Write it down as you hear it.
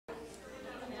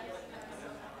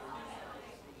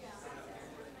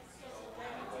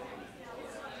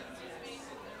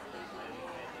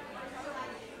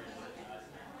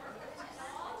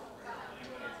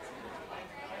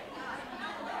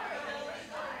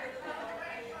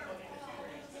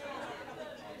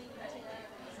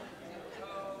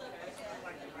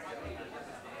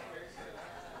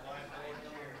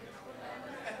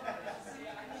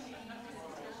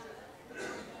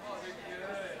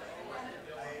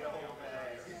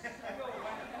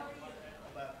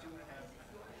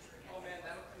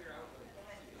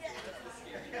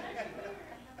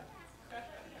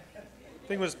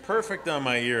Thing was perfect on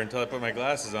my ear until I put my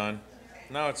glasses on.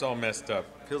 Now it's all messed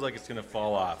up. Feels like it's going to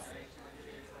fall off.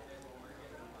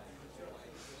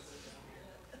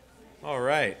 All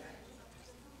right.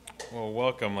 Well,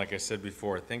 welcome, like I said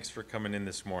before. Thanks for coming in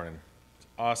this morning. It's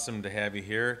awesome to have you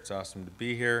here. It's awesome to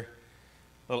be here.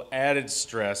 A little added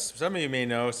stress. Some of you may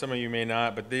know, some of you may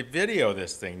not, but they video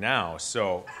this thing now,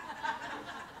 so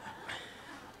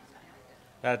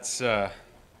that's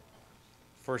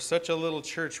for such a little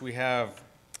church. We have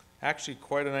actually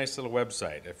quite a nice little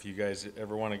website. If you guys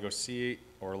ever want to go see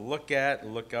or look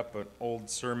up an old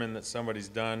sermon that somebody's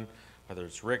done, whether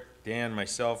it's Rick, Dan,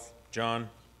 myself, John,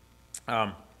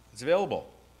 it's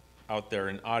available out there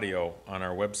in audio on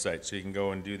our website, so you can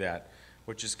go and do that,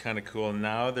 which is kind of cool.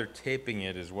 Now they're taping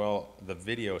it as well, the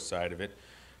video side of it,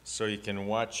 so you can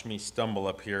watch me stumble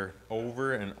up here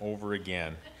over and over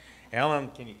again. Alan,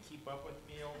 can you keep up with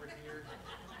me over here?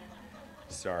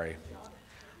 Sorry.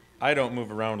 I don't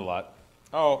move around a lot.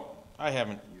 Oh, I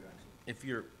haven't. If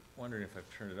you're wondering if I've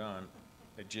turned it on,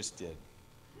 I just did.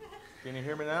 Can you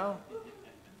hear me now?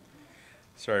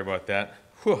 Sorry about that.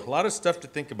 Whew, a lot of stuff to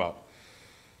think about.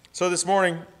 So this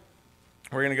morning,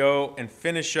 we're going to go and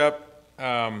finish up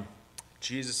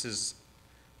Jesus'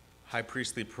 high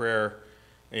priestly prayer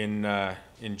in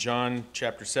John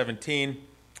chapter 17.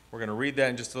 We're going to read that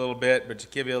in just a little bit, but to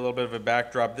give you a little bit of a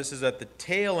backdrop, this is at the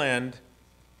tail end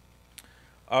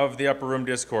of the Upper Room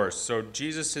Discourse. So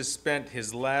Jesus has spent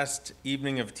his last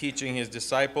evening of teaching his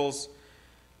disciples.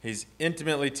 He's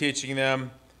intimately teaching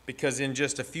them because in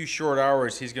just a few short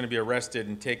hours he's going to be arrested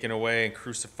and taken away and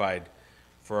crucified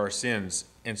for our sins.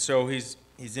 And so he's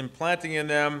implanting in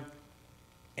them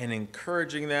and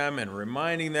encouraging them and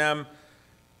reminding them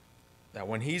that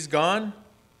when he's gone,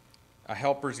 a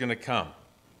helper's going to come,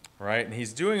 right? And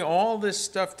he's doing all this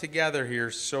stuff together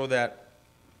here so that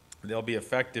they'll be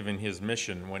effective in his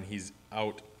mission when he's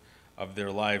out of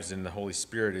their lives and the Holy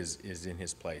Spirit is in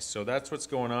his place. So that's what's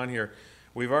going on here.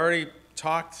 We've already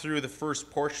talked through the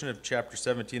first portion of chapter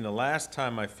 17 the last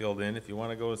time I filled in. If you want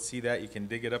to go and see that, you can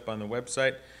dig it up on the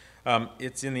website.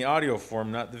 It's in the audio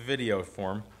form, not the video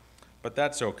form, but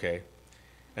that's okay.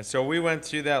 And so we went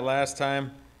through that last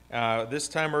time. This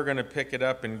time we're going to pick it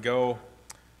up and go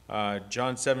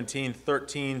John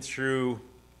 17:13 through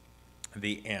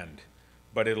the end.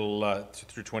 But it'll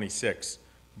through 26.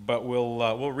 But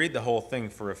we'll read the whole thing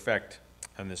for effect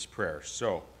on this prayer.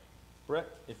 So, Brett,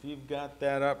 if you've got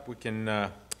that up, we can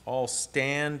all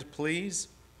stand, please.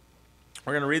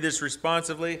 We're going to read this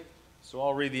responsively. So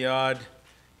I'll read the odd.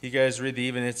 You guys read the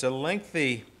even. It's a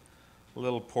lengthy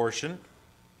little portion.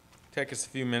 Take us a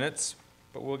few minutes,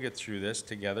 but we'll get through this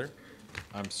together.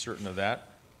 I'm certain of that.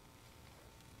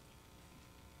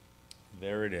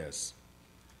 There it is.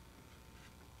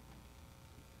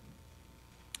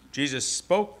 Jesus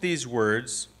spoke these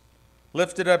words,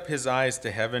 lifted up his eyes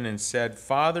to heaven, and said,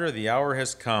 Father, the hour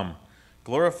has come.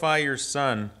 Glorify your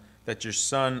Son, that your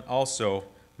Son also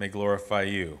may glorify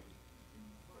you.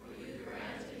 For you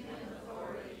granted him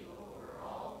authority over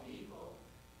all people,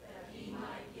 that he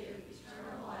might give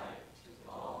eternal life to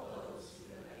all those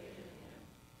who have given him.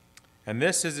 And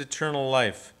this is eternal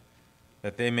life,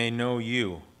 that they may know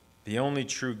you, the only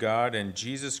true God, and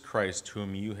Jesus Christ,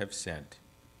 whom you have sent.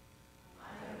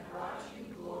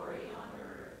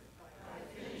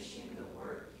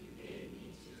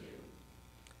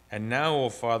 And now, O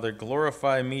Father,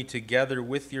 glorify me together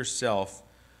with yourself,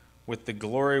 with the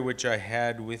glory which I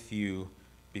had with you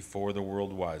before the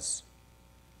world was.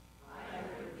 I have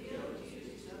revealed you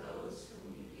to those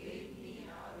whom you gave me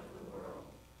out of the world.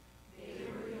 They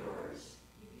were yours.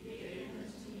 You gave them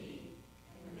to me,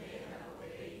 and they have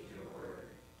obeyed your word.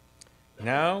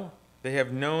 Now they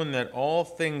have known that all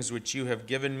things which you have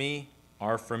given me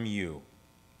are from you.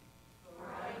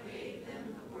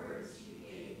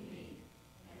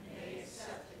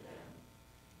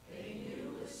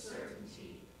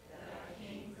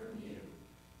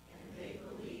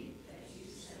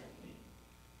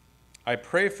 I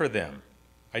pray for them.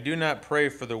 I do not pray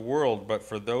for the world, but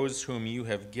for those whom you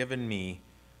have given me,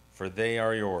 for they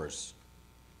are yours.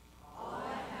 All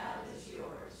I have is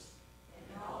yours, and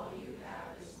all you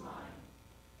have is mine,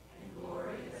 and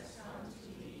glory has come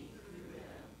to me through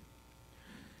them.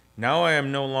 Now I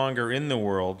am no longer in the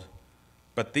world,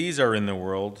 but these are in the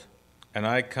world, and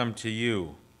I come to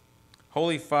you.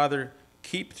 Holy Father,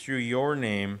 keep through your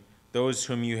name those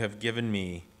whom you have given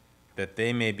me, that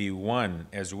they may be one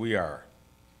as we are.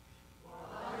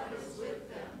 While I was with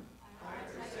them, I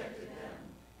protected them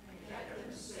and kept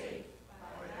them safe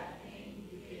by that name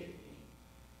you gave me.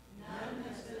 None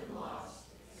has been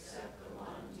lost except the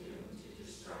one doomed to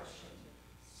destruction,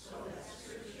 so that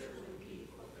Scripture would be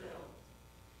fulfilled.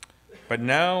 But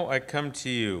now I come to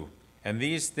you, and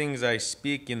these things I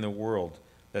speak in the world,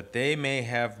 that they may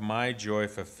have my joy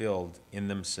fulfilled in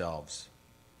themselves.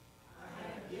 I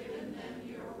have given them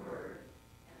your word,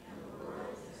 and the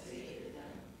world has hated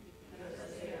them,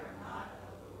 because they are not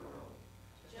of the world,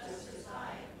 just as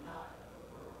I am not of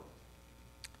the world.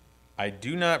 I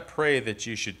do not pray that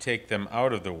you should take them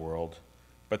out of the world,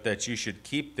 but that you should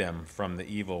keep them from the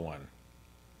evil one.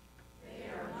 They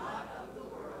are not of the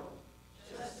world,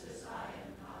 just as I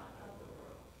am not of the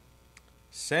world.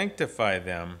 Sanctify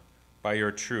them by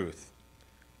your truth.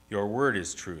 Your word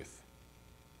is truth.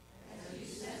 As you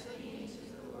sent me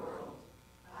into the world,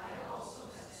 I also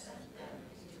have sent them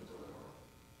into the world.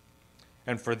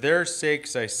 And for their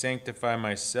sakes I sanctify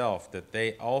myself, that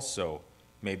they also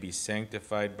may be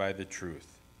sanctified by the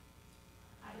truth.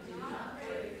 I do not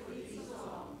pray for these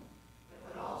alone,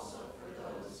 but also for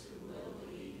those who will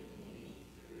believe in me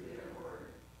through their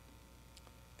word.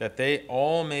 That they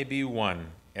all may be one,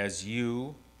 as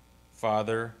you,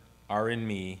 Father, are in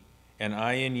me, and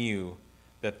I in you,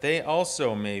 that they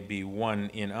also may be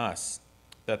one in us,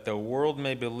 that the world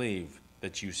may believe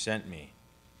that you sent me.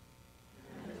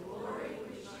 And the glory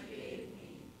which you gave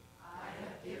me, I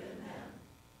have given them,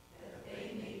 that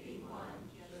they may be one,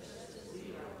 just as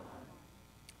we are one.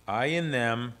 I in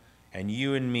them, and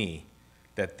you in me,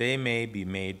 that they may be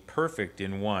made perfect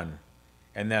in one,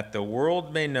 and that the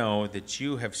world may know that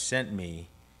you have sent me,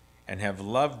 and have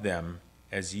loved them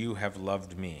as you have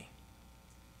loved me.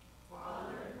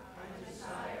 Father, I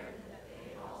desire that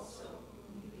they also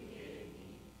whom you gave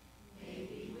me may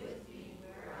be with me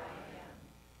where I am,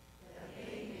 that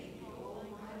they may behold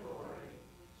my glory,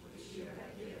 which you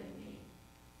have given me.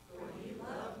 For you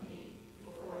loved me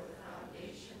before the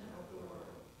foundation of the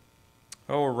world.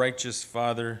 O righteous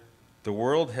Father, the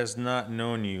world has not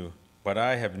known you, but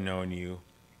I have known you,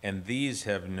 and these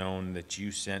have known that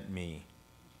you sent me.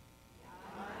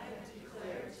 I have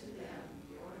declared to them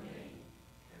your name,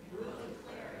 and will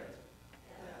declare it,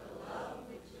 that the love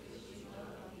with which you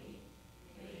love me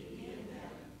may be in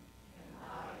them, and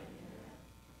I in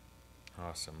them.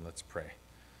 Awesome. Let's pray.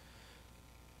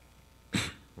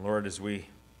 Lord, as we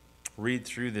read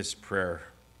through this prayer,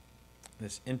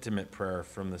 this intimate prayer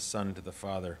from the Son to the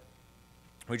Father,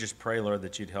 we just pray, Lord,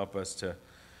 that you'd help us to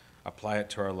apply it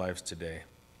to our lives today.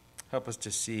 Help us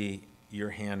to see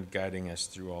your hand guiding us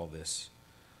through all this.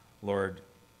 Lord,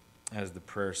 as the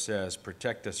prayer says,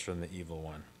 protect us from the evil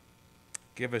one.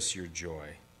 Give us your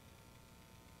joy.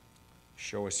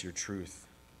 Show us your truth.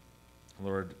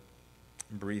 Lord,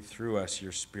 breathe through us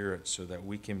your Spirit so that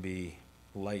we can be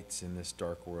lights in this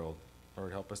dark world.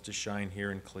 Lord, help us to shine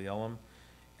here in Cleellum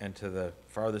and to the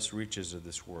farthest reaches of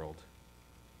this world.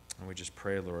 And we just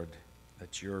pray, Lord,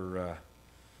 that your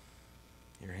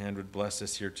hand would bless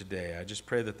us here today. I just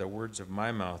pray that the words of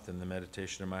my mouth and the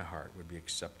meditation of my heart would be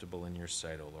acceptable in your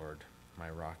sight, O Lord, my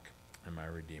rock and my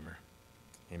redeemer.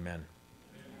 Amen.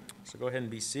 So go ahead and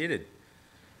be seated.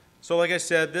 So like I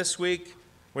said, this week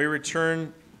we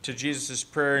return to Jesus'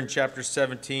 prayer in chapter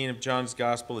 17 of John's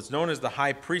Gospel. It's known as the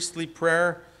high priestly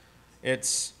prayer.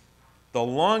 It's the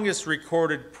longest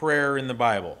recorded prayer in the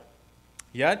Bible.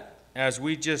 Yet, as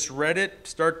we just read it,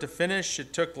 start to finish,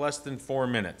 it took less than 4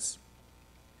 minutes.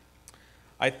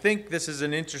 I think this is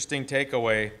an interesting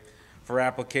takeaway for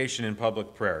application in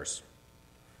public prayers.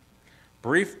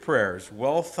 Brief prayers,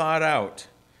 well thought out,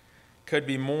 could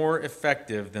be more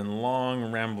effective than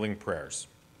long, rambling prayers.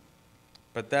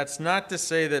 But that's not to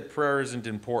say that prayer isn't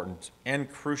important and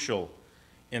crucial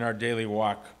in our daily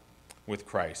walk with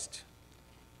Christ.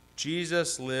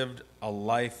 Jesus lived a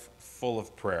life full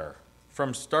of prayer,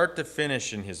 from start to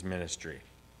finish in his ministry.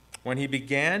 When he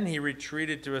began, he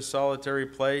retreated to a solitary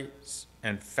place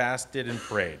and fasted and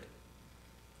prayed.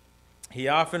 He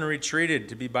often retreated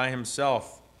to be by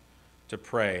himself to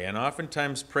pray, and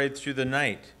oftentimes prayed through the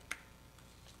night.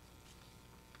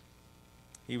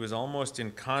 He was almost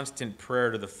in constant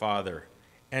prayer to the Father,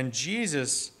 and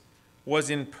Jesus was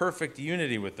in perfect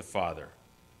unity with the Father.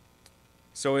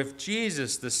 So if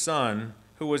Jesus, the Son,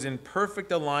 who was in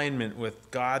perfect alignment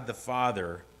with God the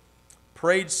Father,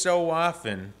 prayed so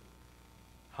often,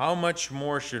 how much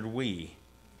more should we,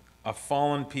 a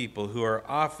fallen people who are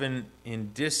often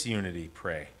in disunity,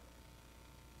 pray?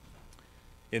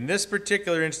 In this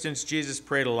particular instance, Jesus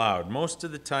prayed aloud. Most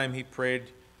of the time he prayed,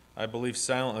 I believe,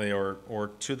 silently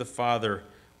or to the Father.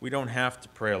 We don't have to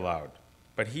pray aloud.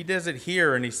 But he does it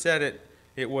here, and he said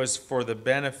it was for the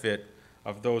benefit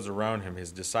of those around him,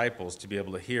 his disciples, to be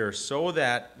able to hear, so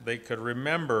that they could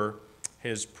remember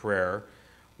his prayer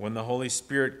when the Holy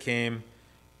Spirit came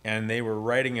and they were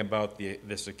writing about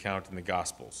this account in the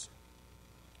Gospels.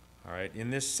 All right, in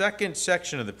this second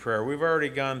section of the prayer, we've already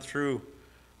gone through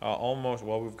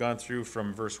we've gone through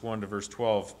from verse 1 to verse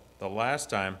 12 the last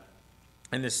time.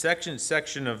 And this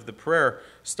section of the prayer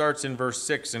starts in verse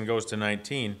 6 and goes to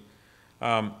 19.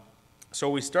 So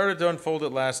we started to unfold it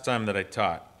last time that I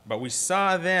taught. But we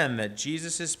saw then that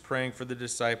Jesus is praying for the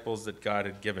disciples that God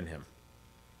had given him.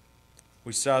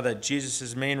 We saw that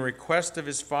Jesus' main request of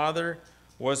his Father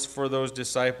was for those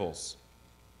disciples.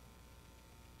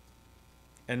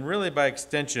 And really, by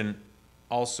extension,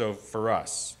 also for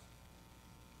us.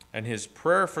 And his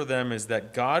prayer for them is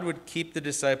that God would keep the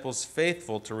disciples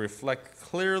faithful to reflect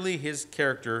clearly his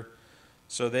character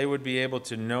so they would be able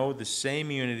to know the same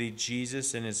unity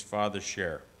Jesus and his Father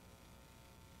share.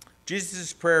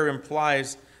 Jesus' prayer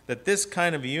implies that this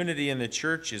kind of unity in the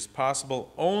church is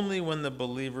possible only when the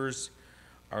believers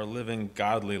are living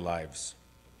godly lives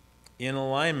in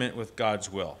alignment with God's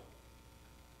will.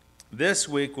 This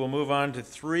week, we'll move on to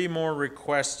 3 more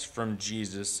requests from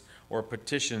Jesus, or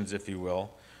petitions, if you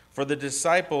will, for the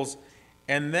disciples.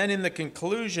 And then in the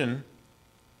conclusion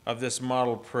of this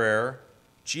model prayer,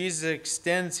 Jesus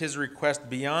extends his request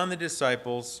beyond the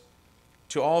disciples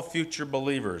to all future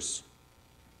believers,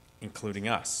 including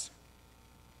us.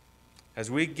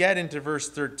 As we get into verse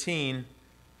 13,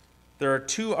 there are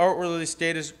 2 outwardly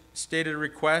stated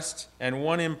requests and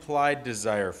 1 implied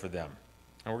desire for them.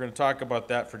 And we're going to talk about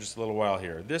that for just a little while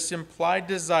here. This implied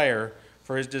desire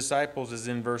for his disciples is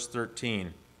in verse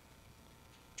 13.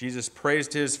 Jesus prays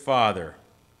to his Father,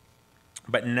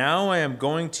 "But now I am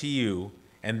going to you,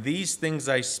 and these things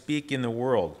I speak in the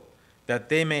world, that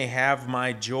they may have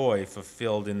my joy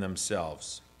fulfilled in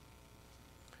themselves."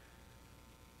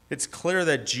 It's clear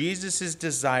that Jesus'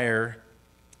 desire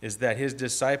is that his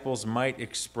disciples might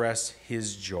express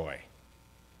his joy.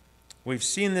 We've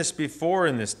seen this before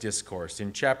in this discourse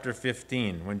in chapter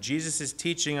 15, when Jesus is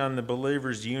teaching on the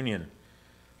believer's union,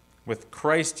 with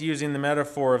Christ using the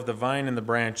metaphor of the vine and the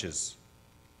branches.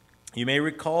 You may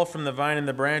recall from the vine and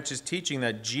the branches teaching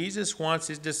that Jesus wants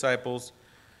his disciples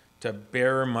to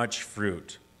bear much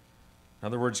fruit. In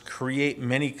other words, create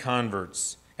many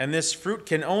converts. And this fruit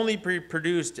can only be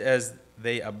produced as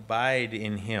they abide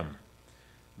in him,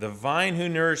 the vine who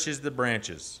nourishes the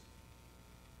branches.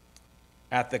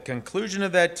 At the conclusion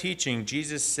of that teaching,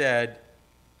 Jesus said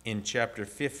in chapter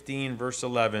 15, verse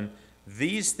 11,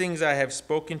 "These things I have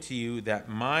spoken to you, that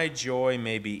my joy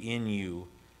may be in you,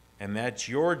 and that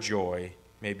your joy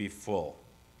may be full."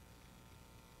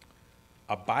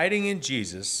 Abiding in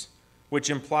Jesus, which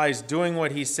implies doing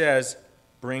what he says,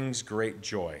 brings great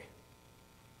joy.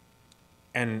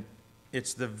 And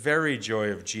it's the very joy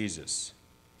of Jesus.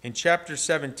 In chapter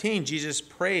 17, Jesus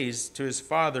prays to his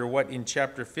Father what in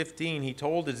chapter 15 he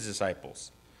told his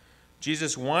disciples.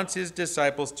 Jesus wants his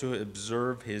disciples to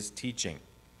observe his teaching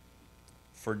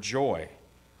for joy.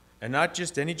 And not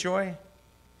just any joy,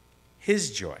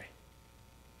 his joy.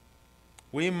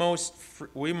 We must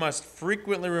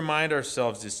frequently remind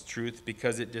ourselves this truth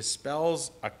because it dispels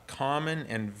a common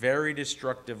and very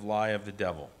destructive lie of the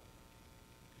devil.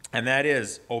 And that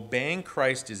is, obeying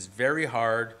Christ is very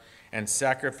hard and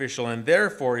sacrificial, and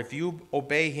therefore, if you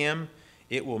obey him,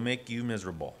 it will make you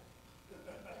miserable.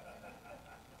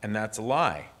 And that's a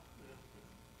lie.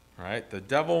 Right? The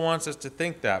devil wants us to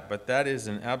think that, but that is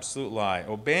an absolute lie.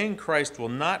 Obeying Christ will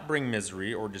not bring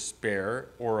misery or despair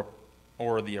or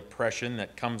the oppression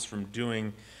that comes from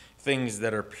doing things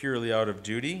that are purely out of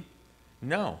duty.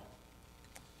 No.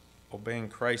 Obeying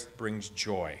Christ brings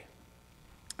joy.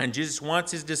 And Jesus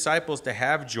wants his disciples to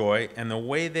have joy, and the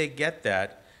way they get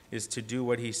that is to do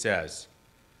what he says,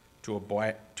 to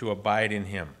abide in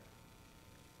him.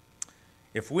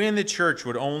 If we in the church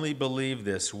would only believe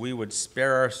this, we would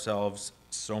spare ourselves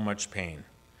so much pain.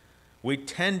 We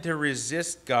tend to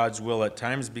resist God's will at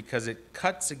times because it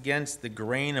cuts against the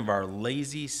grain of our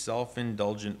lazy,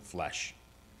 self-indulgent flesh.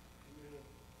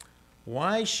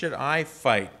 Why should I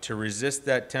fight to resist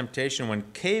that temptation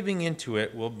when caving into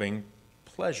it will bring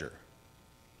pleasure?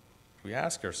 We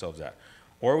ask ourselves that.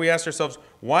 Or we ask ourselves,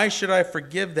 why should I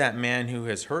forgive that man who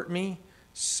has hurt me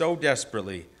so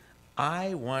desperately?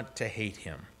 I want to hate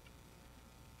him.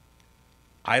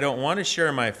 I don't want to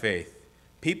share my faith.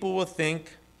 People will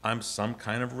think I'm some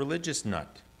kind of religious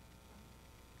nut.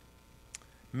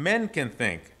 Men can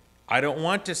think, I don't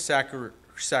want to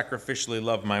sacrificially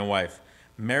love my wife.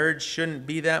 Marriage shouldn't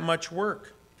be that much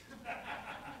work.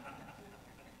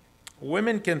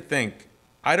 Women can think,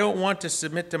 I don't want to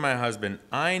submit to my husband.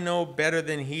 I know better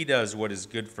than he does what is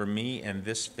good for me and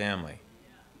this family.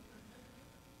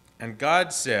 And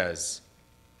God says,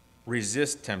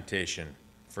 resist temptation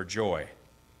for joy.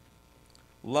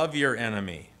 Love your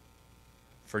enemy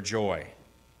for joy.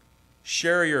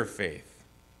 Share your faith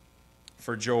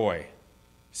for joy.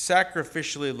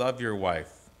 Sacrificially love your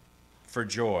wife for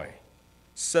joy.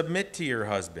 Submit to your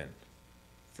husband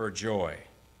for joy.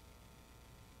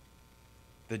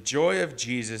 The joy of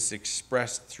Jesus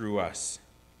expressed through us.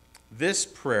 This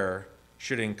prayer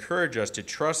should encourage us to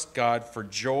trust God for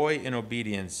joy in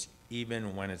obedience,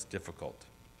 even when it's difficult.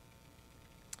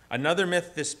 Another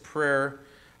myth this prayer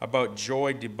about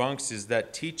joy debunks is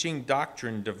that teaching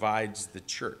doctrine divides the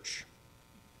church.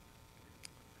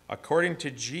 According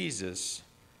to Jesus,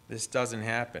 this doesn't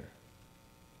happen.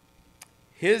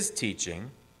 His teaching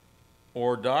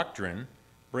or doctrine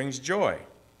brings joy.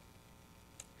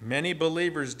 Many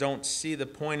believers don't see the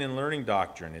point in learning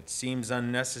doctrine. It seems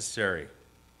unnecessary.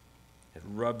 It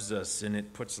rubs us and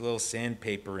it puts a little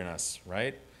sandpaper in us,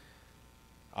 right?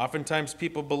 Oftentimes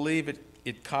people believe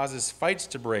it causes fights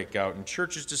to break out and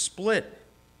churches to split.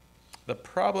 The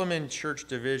problem in church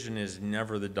division is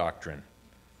never the doctrine,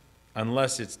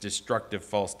 unless it's destructive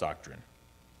false doctrine.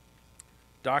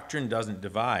 Doctrine doesn't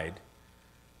divide.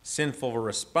 Sinful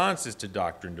responses to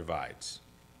doctrine divides.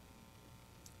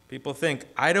 People think,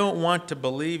 I don't want to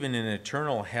believe in an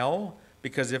eternal hell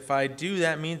because if I do,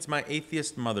 that means my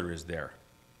atheist mother is there.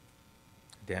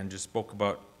 Dan just spoke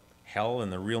about hell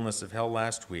and the realness of hell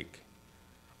last week.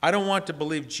 I don't want to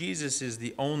believe Jesus is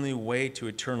the only way to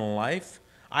eternal life.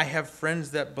 I have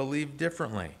friends that believe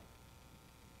differently.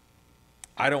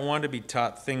 I don't want to be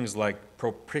taught things like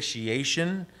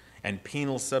propitiation and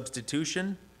penal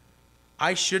substitution.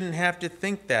 I shouldn't have to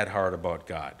think that hard about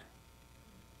God.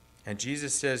 And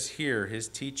Jesus says here, his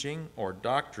teaching or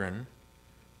doctrine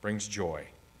brings joy,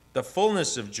 the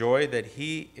fullness of joy that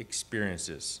he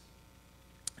experiences.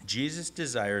 Jesus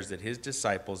desires that his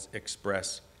disciples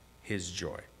express his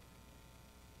joy.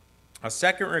 A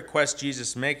second request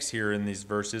Jesus makes here in these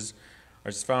verses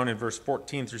is found in verse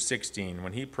 14 through 16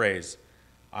 when he prays,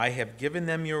 I have given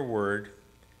them your word,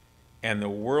 and the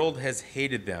world has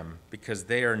hated them because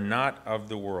they are not of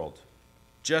the world,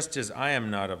 just as I am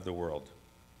not of the world.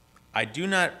 I do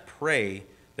not pray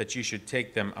that you should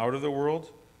take them out of the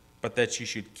world, but that you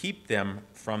should keep them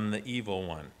from the evil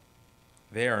one.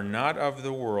 They are not of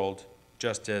the world,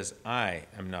 just as I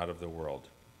am not of the world.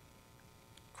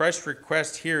 Christ's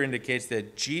request here indicates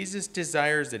that Jesus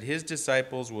desires that his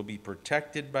disciples will be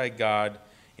protected by God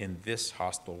in this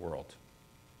hostile world.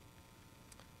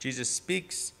 Jesus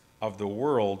speaks of the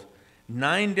world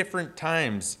 9 different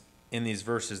times in these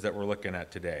verses that we're looking at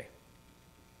today.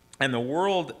 And the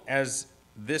world, as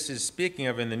this is speaking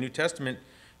of in the New Testament,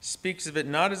 speaks of it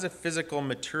not as a physical,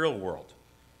 material world.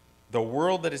 The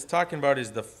world that it's talking about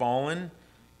is the fallen,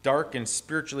 dark, and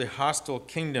spiritually hostile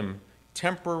kingdom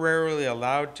temporarily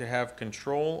allowed to have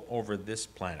control over this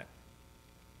planet.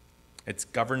 It's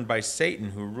governed by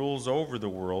Satan, who rules over the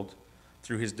world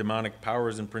through his demonic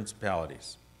powers and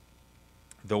principalities.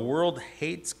 The world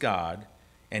hates God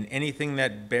and anything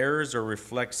that bears or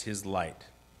reflects his light.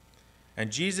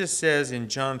 And Jesus says in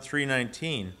John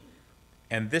 3:19,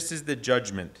 and this is the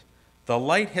judgment. The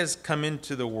light has come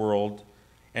into the world,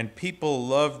 and people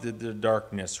loved the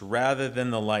darkness rather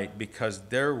than the light because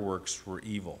their works were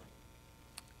evil.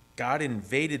 God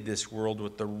invaded this world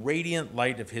with the radiant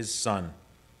light of his Son,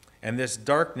 and this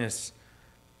darkness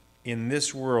in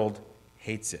this world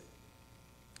hates it.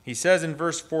 He says in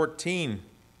verse 14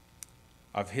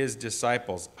 of his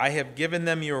disciples, I have given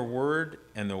them your word,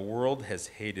 and the world has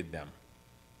hated them.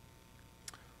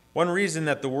 One reason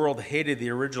that the world hated the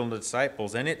original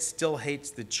disciples, and it still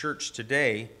hates the church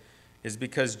today, is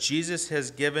because Jesus has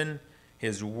given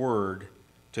his word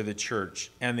to the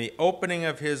church, and the opening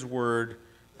of his word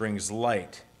brings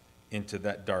light into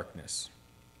that darkness.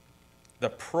 The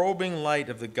probing light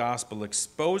of the gospel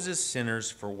exposes sinners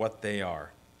for what they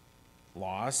are: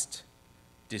 lost,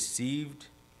 deceived,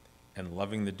 and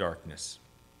loving the darkness.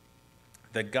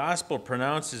 The gospel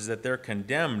pronounces that they're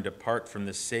condemned apart from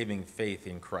the saving faith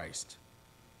in Christ.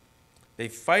 They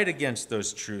fight against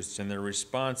those truths, and their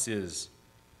response is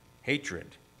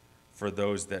hatred for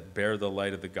those that bear the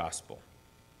light of the gospel.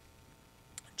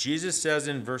 Jesus says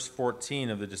in verse 14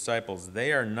 of the disciples,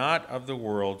 they are not of the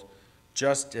world,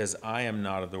 just as I am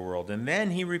not of the world. And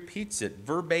then he repeats it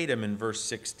verbatim in verse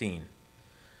 16.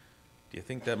 Do you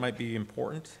think that might be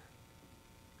important?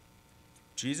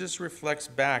 Jesus reflects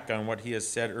back on what he has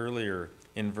said earlier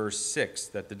in verse 6,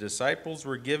 that the disciples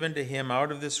were given to him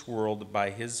out of this world by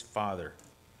his Father.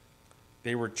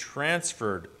 They were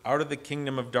transferred out of the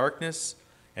kingdom of darkness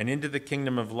and into the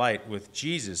kingdom of light with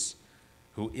Jesus,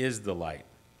 who is the light.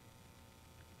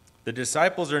 The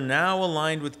disciples are now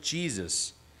aligned with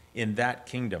Jesus in that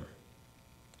kingdom.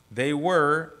 They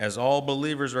were, as all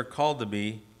believers are called to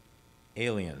be,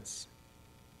 aliens.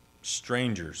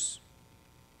 strangers,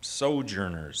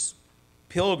 sojourners,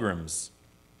 pilgrims,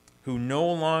 who no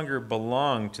longer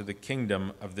belong to the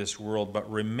kingdom of this world, but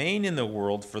remain in the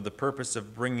world for the purpose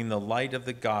of bringing the light of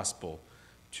the gospel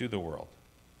to the world.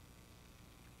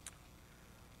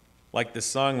 Like the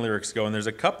song lyrics go, and there's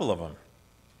a couple of them.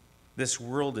 This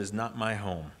world is not my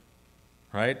home,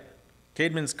 right?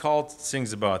 Caedmon's Call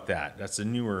sings about that. That's a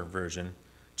newer version.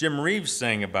 Jim Reeves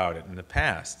sang about it in the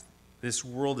past. This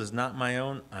world is not my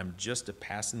own, I'm just a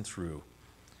passing through.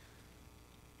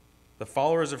 The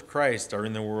followers of Christ are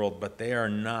in the world, but they are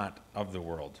not of the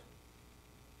world.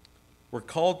 We're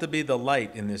called to be the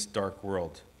light in this dark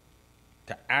world,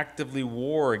 to actively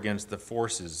war against the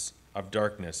forces of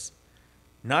darkness,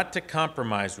 not to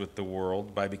compromise with the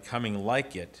world by becoming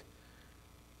like it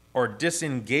or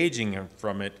disengaging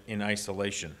from it in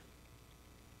isolation.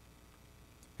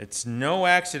 It's no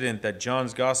accident that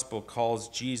John's gospel calls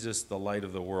Jesus the light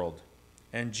of the world.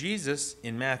 And Jesus,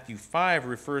 in Matthew 5,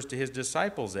 refers to his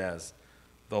disciples as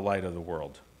the light of the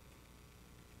world.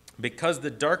 Because the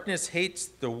darkness hates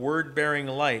the word-bearing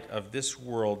light of this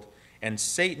world, and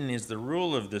Satan is the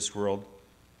ruler of this world,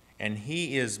 and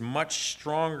he is much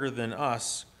stronger than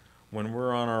us when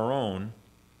we're on our own,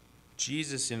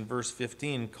 Jesus in verse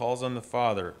 15 calls on the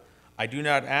Father, I do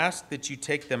not ask that you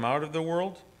take them out of the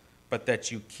world, but that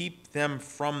you keep them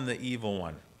from the evil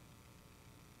one.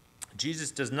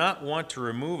 Jesus does not want to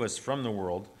remove us from the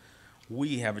world.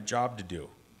 We have a job to do.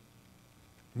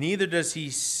 Neither does he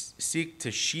seek to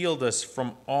shield us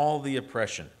from all the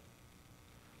oppression.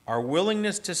 Our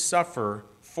willingness to suffer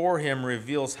for him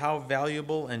reveals how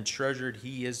valuable and treasured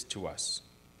he is to us.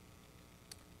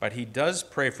 But he does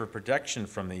pray for protection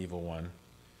from the evil one.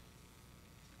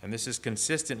 And this is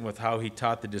consistent with how he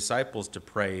taught the disciples to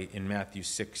pray in Matthew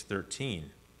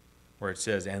 6:13. Where it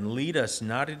says, and lead us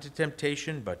not into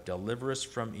temptation, but deliver us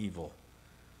from evil.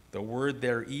 The word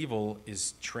there, evil,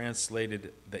 is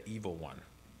translated the evil one.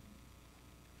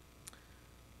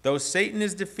 Though Satan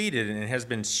is defeated and has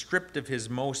been stripped of his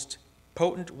most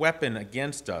potent weapon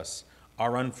against us,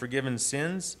 our unforgiven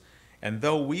sins, and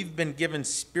though we've been given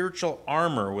spiritual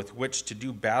armor with which to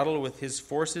do battle with his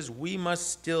forces, we must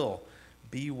still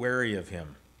be wary of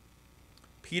him.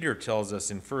 Peter tells us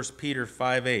in 1 Peter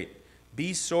 5:8,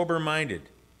 be sober-minded,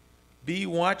 be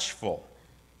watchful.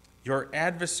 Your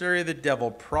adversary, the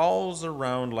devil, prowls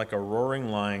around like a roaring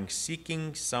lion,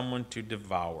 seeking someone to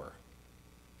devour.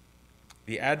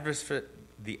 The adversary,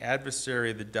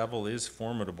 the devil, is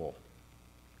formidable.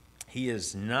 He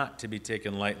is not to be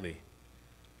taken lightly.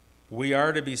 We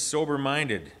are to be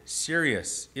sober-minded,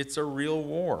 serious. It's a real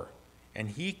war. And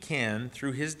he can,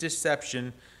 through his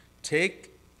deception, take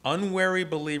unwary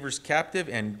believers captive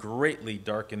and greatly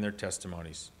darken their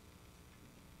testimonies.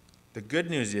 The good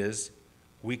news is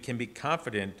we can be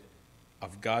confident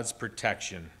of God's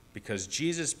protection because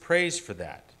Jesus prays for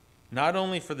that, not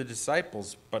only for the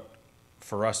disciples, but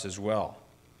for us as well.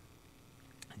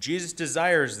 Jesus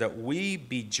desires that we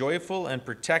be joyful and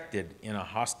protected in a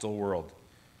hostile world.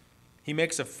 He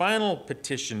makes a final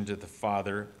petition to the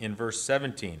Father in verse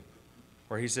 17,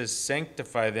 where he says,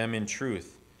 sanctify them in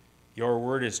truth. Your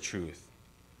word is truth.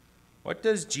 What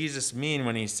does Jesus mean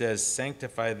when he says,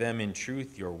 sanctify them in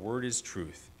truth? Your word is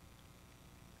truth.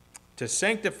 To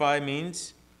sanctify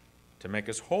means to make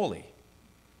us holy,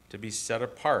 to be set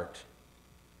apart,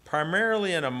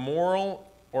 primarily in a moral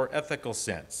or ethical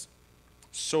sense,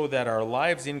 so that our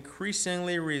lives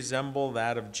increasingly resemble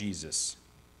that of Jesus.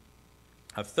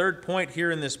 A third point here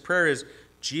in this prayer is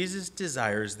Jesus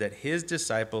desires that his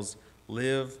disciples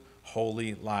live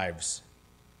holy lives.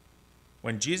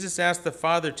 When Jesus asked the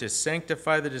Father to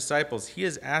sanctify the disciples, he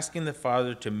is asking the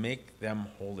Father to make them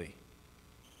holy.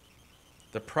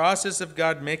 The process of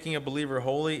God making a believer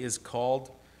holy is called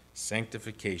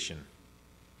sanctification.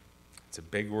 It's a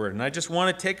big word. And I just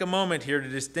want to take a moment here to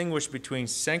distinguish between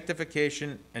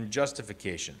sanctification and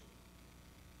justification.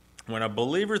 When a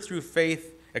believer through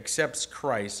faith accepts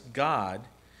Christ, God,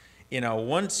 in a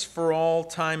once-for-all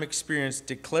time experience,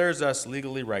 declares us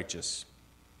legally righteous.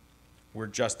 We're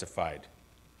justified.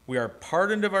 We are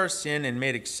pardoned of our sin and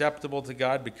made acceptable to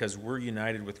God because we're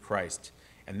united with Christ.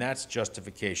 And that's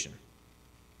justification.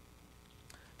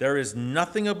 There is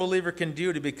nothing a believer can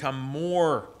do to become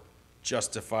more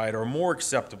justified or more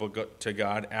acceptable to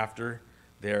God after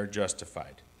they're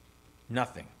justified.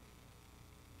 Nothing.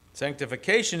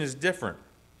 Sanctification is different.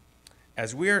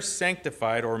 As we are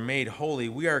sanctified or made holy,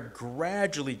 we are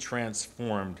gradually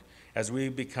transformed as we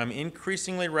become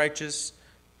increasingly righteous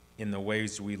in the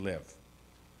ways we live,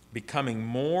 becoming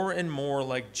more and more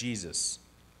like Jesus.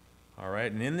 All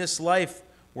right, and in this life,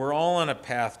 we're all on a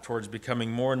path towards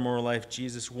becoming more and more like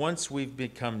Jesus once we've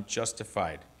become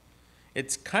justified.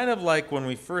 It's kind of like when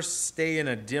we first stay in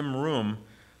a dim room,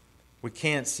 we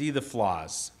can't see the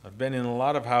flaws. I've been in a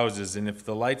lot of houses, and if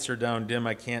the lights are down dim,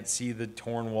 I can't see the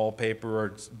torn wallpaper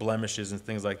or blemishes and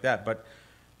things like that. But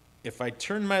if I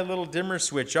turn my little dimmer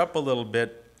switch up a little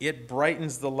bit, it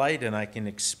brightens the light and I can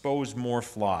expose more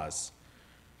flaws.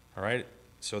 All right?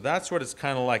 So that's what it's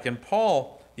kind of like. And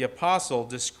Paul, the apostle,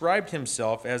 described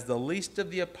himself as the least of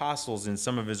the apostles in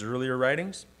some of his earlier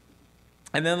writings.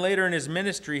 And then later in his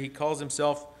ministry, he calls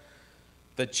himself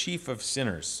the chief of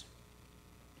sinners.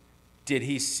 Did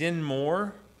he sin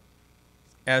more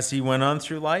as he went on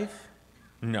through life?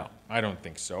 No, I don't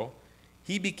think so.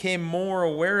 He became more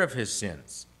aware of his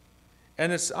sins.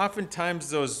 And it's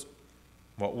oftentimes those,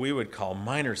 what we would call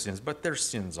minor sins, but they're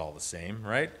sins all the same,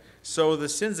 right? So the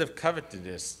sins of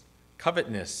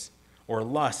covetousness, or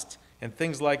lust, and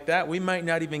things like that, we might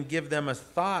not even give them a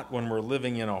thought when we're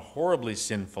living in a horribly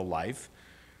sinful life,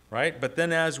 right? But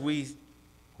then as we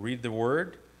read the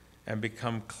Word and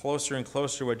become closer and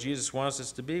closer to what Jesus wants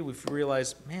us to be, we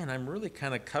realize, man, I'm really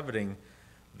kind of coveting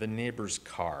the neighbor's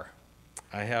car.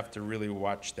 I have to really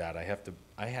watch that. I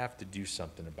have to do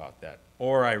something about that.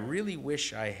 Or I really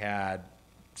wish I had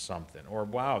something. Or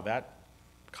wow, that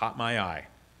caught my eye,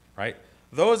 right?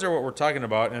 Those are what we're talking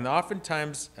about. And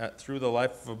oftentimes through the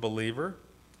life of a believer,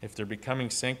 if they're becoming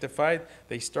sanctified,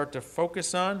 they start to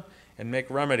focus on and make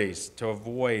remedies to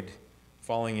avoid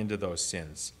falling into those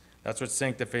sins. That's what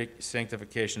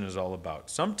sanctification is all about.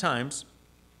 Sometimes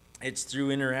it's through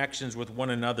interactions with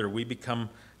one another. We become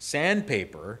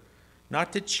sandpaper,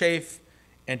 not to chafe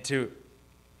and to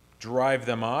drive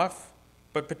them off,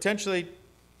 but potentially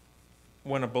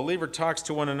when a believer talks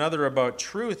to one another about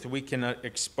truth, we can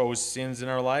expose sins in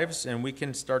our lives, and we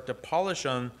can start to polish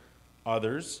on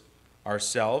others,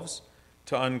 ourselves,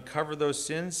 to uncover those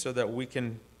sins so that we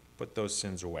can put those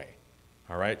sins away.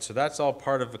 All right, so that's all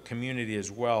part of a community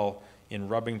as well, in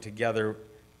rubbing together,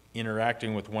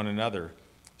 interacting with one another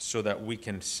so that we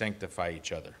can sanctify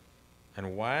each other.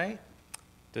 And why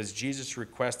does Jesus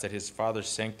request that his Father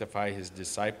sanctify his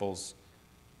disciples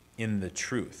in the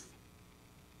truth,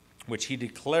 which he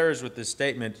declares with the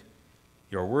statement,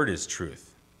 your word is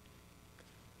truth?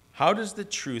 How does the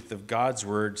truth of God's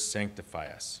word sanctify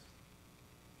us?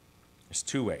 There's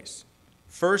two ways.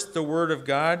 First, the word of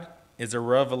God is a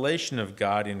revelation of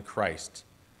God in Christ.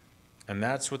 And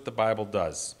that's what the Bible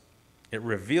does. It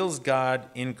reveals God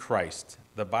in Christ.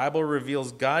 The Bible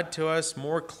reveals God to us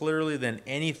more clearly than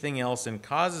anything else and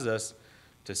causes us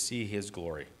to see his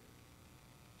glory.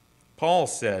 Paul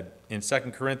said in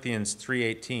 2 Corinthians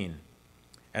 3:18,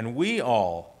 and we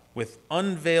all, with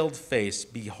unveiled face,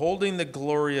 beholding the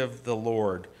glory of the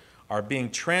Lord, are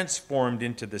being transformed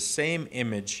into the same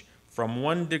image from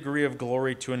one degree of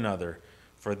glory to another.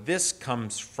 For this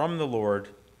comes from the Lord,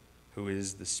 who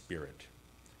is the Spirit.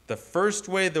 The first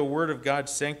way the Word of God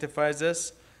sanctifies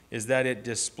us is that it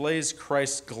displays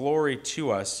Christ's glory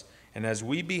to us, and as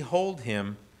we behold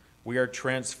him, we are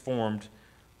transformed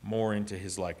more into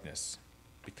his likeness,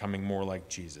 becoming more like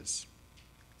Jesus.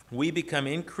 We become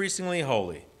increasingly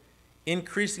holy,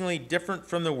 increasingly different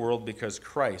from the world because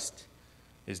Christ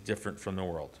is different from the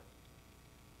world.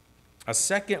 A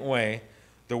second way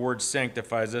the word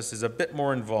sanctifies us is a bit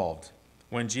more involved.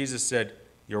 When Jesus said,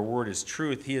 your word is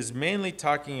truth, he is mainly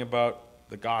talking about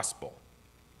the gospel.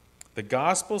 The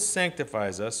gospel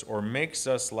sanctifies us or makes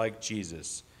us like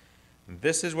Jesus. And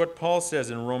this is what Paul says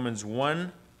in Romans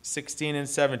 1:16 and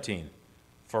 17.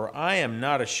 For I am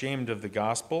not ashamed of the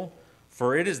gospel,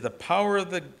 for it is the power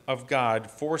of God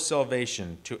for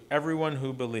salvation to everyone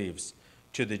who believes,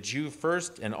 to the Jew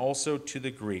first and also to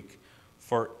the Greek.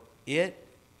 For in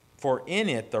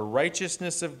it the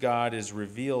righteousness of God is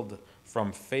revealed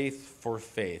from faith for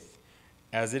faith.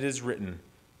 As it is written,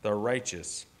 the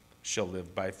righteous shall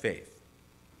live by faith.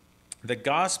 The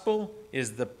gospel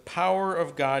is the power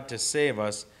of God to save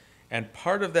us, and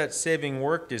part of that saving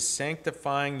work is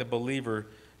sanctifying the believer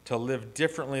to live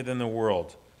differently than the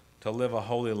world, to live a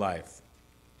holy life.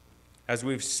 As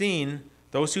we've seen,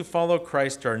 those who follow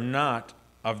Christ are not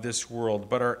of this world,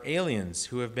 but are aliens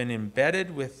who have been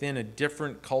embedded within a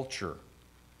different culture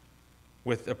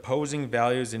with opposing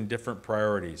values and different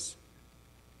priorities.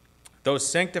 Those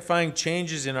sanctifying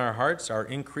changes in our hearts are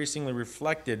increasingly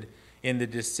reflected in the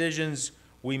decisions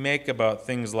we make about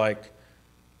things like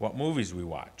what movies we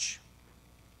watch,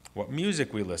 what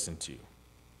music we listen to,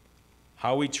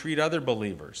 how we treat other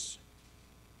believers,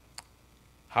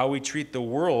 how we treat the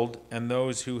world and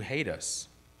those who hate us.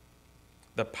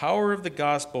 The power of the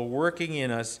gospel working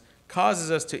in us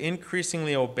causes us to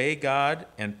increasingly obey God,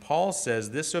 and Paul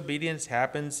says this obedience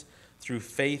happens through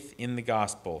faith in the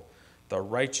gospel. The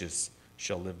righteous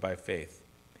shall live by faith.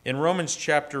 In Romans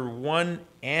chapter 1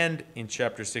 and in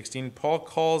chapter 16, Paul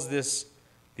calls this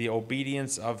the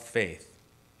obedience of faith.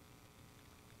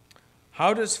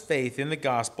 How does faith in the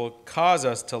gospel cause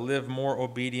us to live more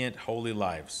obedient, holy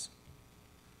lives?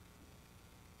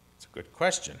 It's a good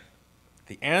question.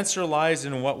 The answer lies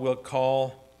in what we'll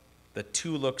call the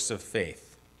two looks of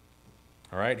faith.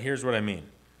 All right, here's what I mean.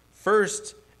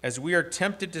 First, as we are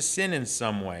tempted to sin in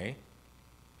some way,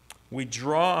 we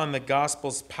draw on the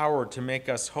gospel's power to make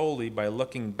us holy by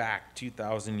looking back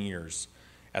 2,000 years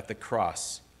at the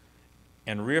cross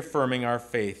and reaffirming our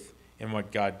faith in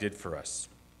what God did for us.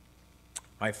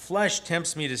 My flesh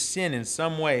tempts me to sin in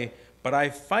some way, but I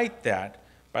fight that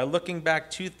by looking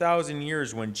back 2,000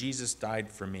 years when Jesus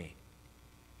died for me.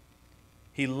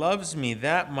 He loves me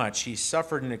that much. He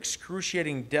suffered an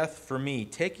excruciating death for me,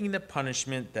 taking the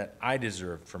punishment that I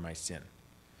deserved for my sin.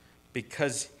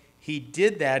 Because he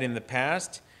did that in the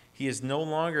past, he is no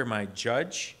longer my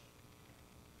judge,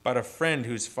 but a friend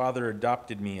whose father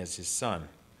adopted me as his son.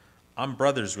 I'm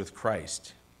brothers with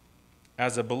Christ.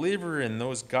 As a believer in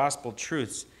those gospel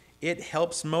truths, it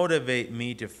helps motivate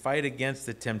me to fight against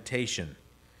the temptation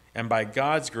and by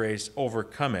God's grace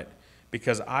overcome it,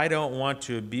 because I don't want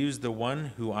to abuse the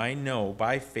one who I know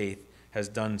by faith has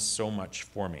done so much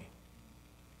for me.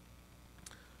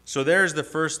 So there's the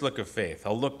first look of faith,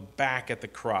 a look back at the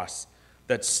cross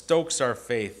that stokes our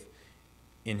faith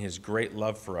in his great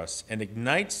love for us and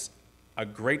ignites a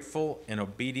grateful and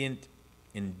obedient,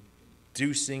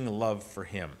 inducing love for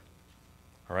him.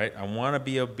 All right, I want to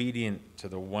be obedient to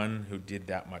the one who did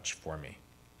that much for me.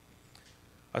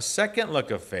 A second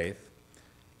look of faith,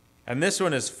 and this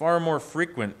one is far more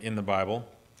frequent in the Bible,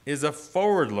 is a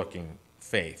forward-looking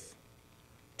faith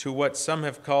to what some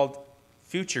have called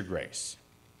future grace.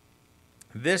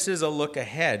 This is a look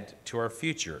ahead to our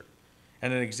future.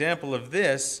 And an example of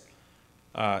this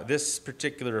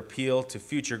particular appeal to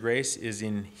future grace is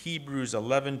in Hebrews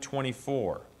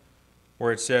 11:24,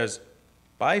 where it says,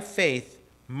 "By faith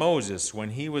Moses,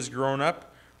 when he was grown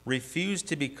up, refused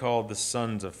to be called the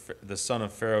son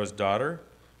of Pharaoh's daughter,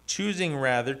 choosing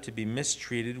rather to be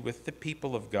mistreated with the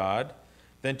people of God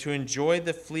than to enjoy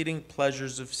the fleeting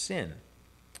pleasures of sin.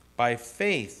 By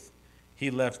faith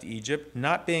he left Egypt,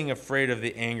 not being afraid of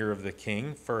the anger of the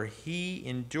king, for he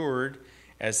endured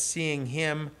as seeing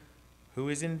him who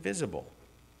is invisible.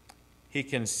 He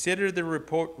considered the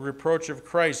reproach of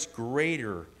Christ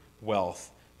greater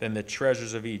wealth than the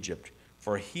treasures of Egypt,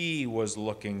 for he was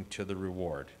looking to the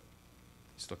reward."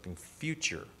 He's looking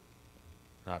future,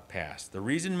 not past. The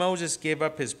reason Moses gave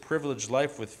up his privileged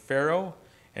life with Pharaoh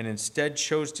and instead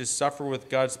chose to suffer with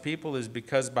God's people is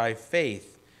because by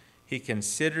faith he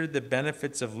considered the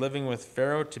benefits of living with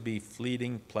Pharaoh to be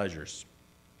fleeting pleasures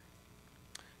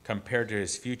compared to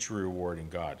his future reward in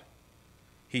God.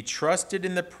 He trusted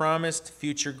in the promised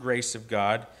future grace of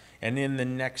God, and in the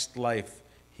next life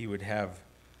he would have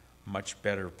much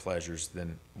better pleasures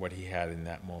than what he had in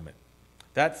that moment.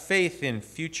 That faith in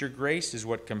future grace is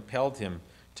what compelled him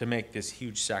to make this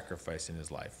huge sacrifice in his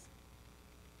life.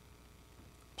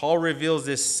 Paul reveals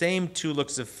this same two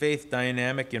looks of faith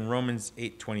dynamic in Romans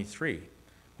 8:23,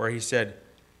 where he said,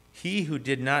 "He who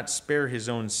did not spare his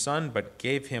own son but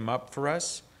gave him up for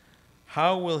us,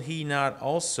 how will he not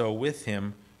also with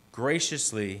him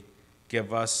graciously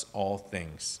give us all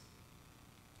things?"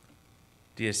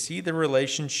 Do you see the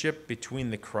relationship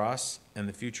between the cross and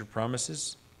the future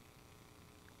promises?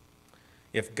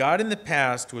 If God in the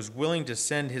past was willing to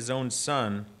send his own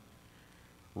son,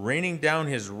 raining down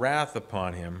his wrath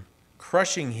upon him,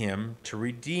 crushing him to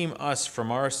redeem us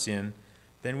from our sin,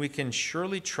 then we can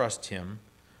surely trust him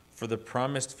for the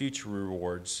promised future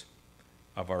rewards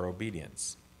of our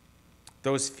obedience.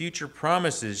 Those future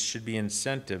promises should be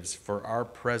incentives for our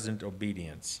present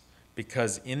obedience,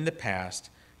 because in the past,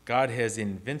 God has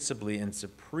invincibly and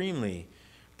supremely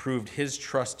proved his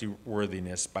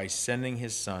trustworthiness by sending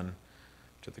his son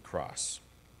to the cross.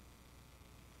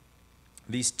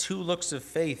 These two looks of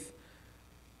faith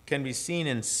can be seen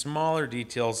in smaller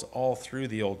details all through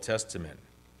the Old Testament,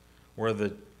 where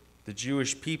the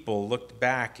Jewish people looked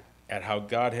back at how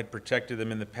God had protected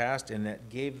them in the past, and that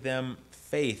gave them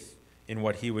faith in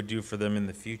what he would do for them in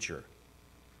the future,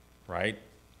 right?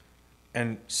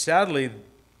 And sadly,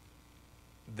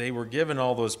 they were given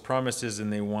all those promises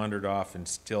and they wandered off and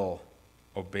still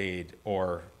obeyed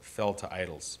or fell to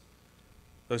idols.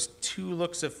 Those two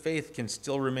looks of faith can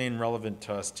still remain relevant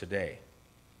to us today,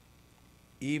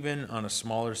 even on a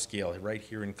smaller scale right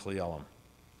here in Cle Elum.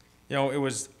 You know, it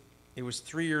was it was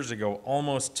 3 years ago,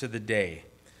 almost to the day,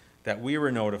 that we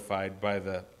were notified by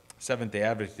the Seventh-day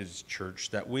Adventist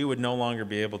Church that we would no longer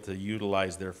be able to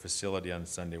utilize their facility on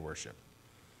Sunday worship.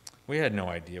 We had no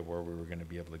idea where we were going to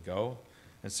be able to go,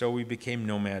 and so we became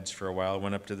nomads for a while,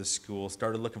 went up to the school,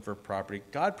 started looking for property.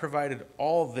 God provided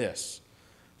all this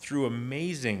through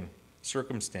amazing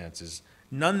circumstances,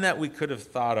 none that we could have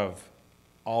thought of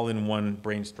all in one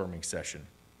brainstorming session.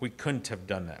 We couldn't have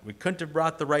done that. We couldn't have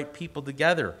brought the right people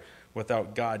together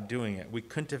without God doing it. We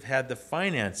couldn't have had the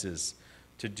finances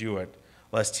to do it,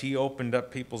 lest he opened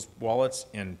up people's wallets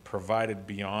and provided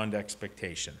beyond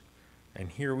expectation. And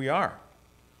here we are,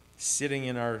 sitting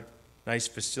in our nice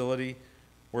facility,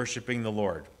 worshiping the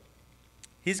Lord.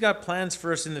 He's got plans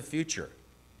for us in the future,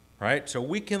 right? So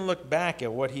we can look back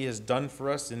at what he has done for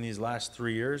us in these last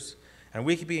 3 years, and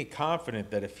we can be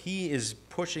confident that if he is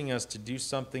pushing us to do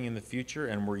something in the future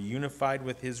and we're unified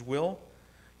with his will,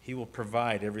 he will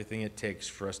provide everything it takes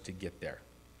for us to get there.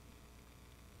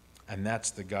 And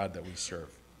that's the God that we serve.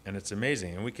 And it's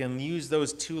amazing. And we can use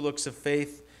those two looks of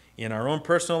faith in our own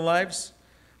personal lives,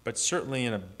 but certainly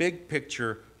in a big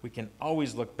picture, we can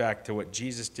always look back to what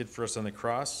Jesus did for us on the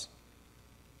cross.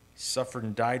 He suffered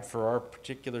and died for our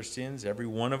particular sins, every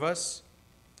one of us.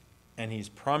 And he's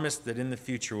promised that in the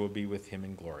future we'll be with him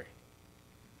in glory.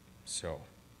 So,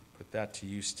 put that to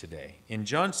use today. In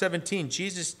John 17,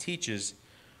 Jesus teaches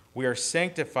we are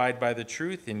sanctified by the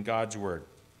truth in God's word.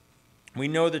 We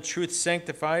know the truth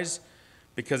sanctifies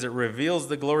because it reveals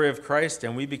the glory of Christ,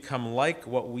 and we become like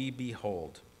what we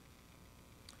behold.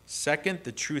 Second,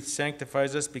 the truth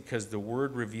sanctifies us because the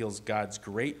word reveals God's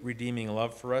great redeeming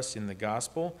love for us in the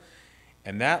gospel,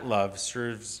 and that love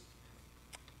serves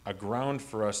a ground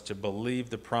for us to believe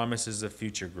the promises of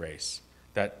future grace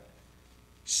that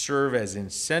serve as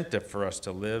incentive for us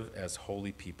to live as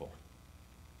holy people.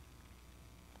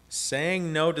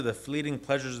 Saying no to the fleeting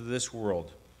pleasures of this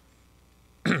world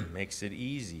makes it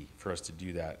easy for us to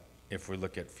do that if we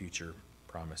look at future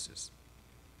promises.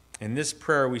 In this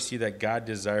prayer, we see that God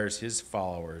desires his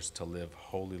followers to live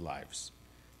holy lives.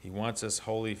 He wants us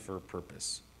holy for a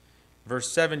purpose.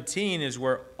 Verse 17 is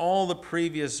where all the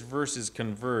previous verses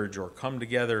converge or come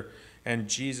together, and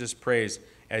Jesus prays,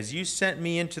 "As you sent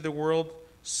me into the world,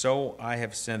 so I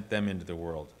have sent them into the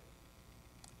world."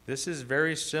 This is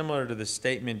very similar to the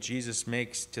statement Jesus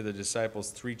makes to the disciples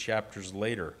 3 chapters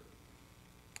later.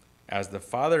 "As the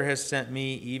Father has sent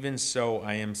me, even so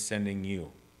I am sending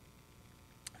you."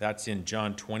 That's in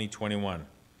John 20:21.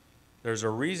 There's a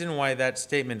reason why that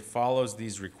statement follows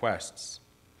these requests.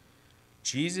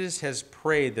 Jesus has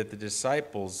prayed that the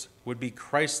disciples would be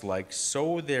Christ-like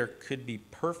so there could be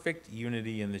perfect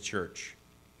unity in the church.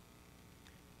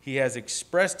 He has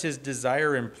expressed his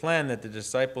desire and plan that the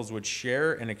disciples would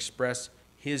share and express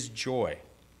his joy.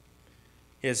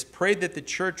 He has prayed that the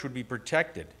church would be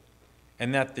protected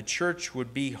and that the church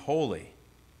would be holy,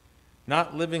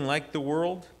 not living like the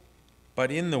world,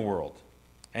 but in the world.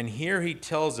 And here he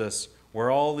tells us where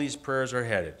all these prayers are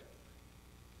headed.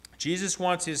 Jesus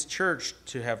wants his church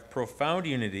to have profound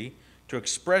unity, to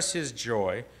express his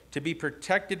joy, to be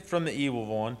protected from the evil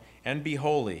one, and be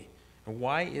holy. And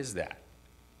why is that?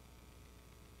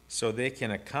 So they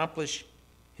can accomplish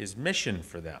his mission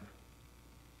for them.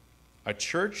 A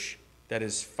church that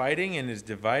is fighting and is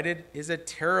divided is a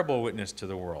terrible witness to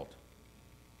the world.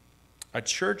 A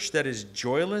church that is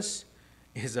joyless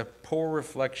is a poor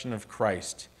reflection of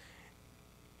Christ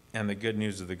and the good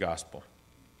news of the gospel.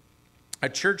 A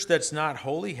church that's not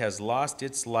holy has lost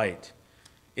its light,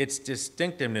 its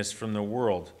distinctiveness from the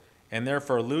world, and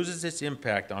therefore loses its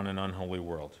impact on an unholy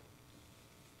world.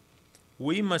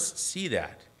 We must see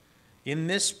that. In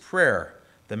this prayer,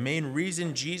 the main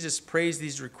reason Jesus prays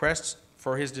these requests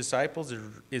for his disciples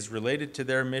is related to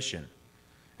their mission.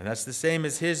 And that's the same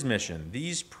as his mission.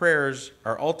 These prayers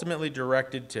are ultimately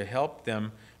directed to help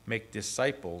them make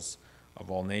disciples of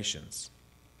all nations.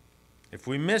 If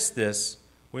we miss this,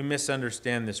 we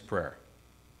misunderstand this prayer.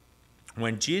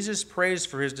 When Jesus prays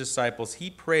for his disciples, he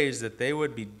prays that they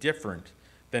would be different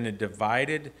than a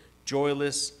divided,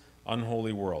 joyless,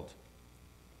 unholy world.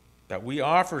 That we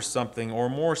offer something, or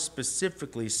more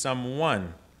specifically,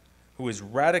 someone who is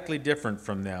radically different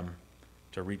from them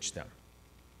to reach them.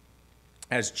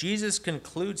 As Jesus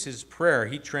concludes his prayer,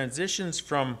 he transitions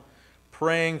from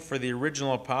praying for the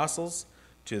original apostles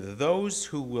to those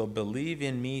who will believe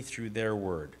in me through their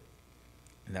word.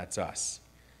 And that's us.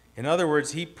 In other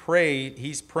words,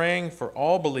 he's praying for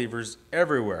all believers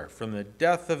everywhere, from the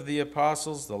death of the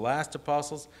apostles, the last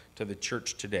apostles, to the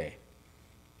church today.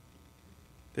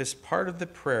 This part of the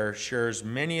prayer shares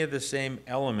many of the same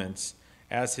elements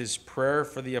as his prayer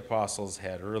for the apostles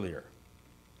had earlier.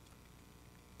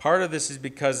 Part of this is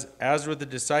because, as with the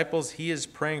disciples, he is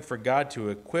praying for God to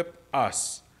equip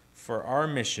us for our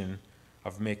mission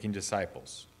of making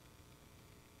disciples.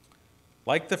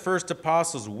 Like the first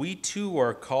apostles, we too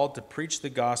are called to preach the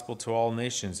gospel to all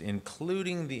nations,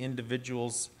 including the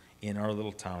individuals in our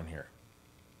little town here.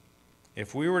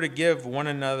 If we were to give one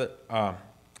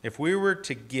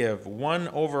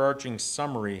overarching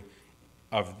summary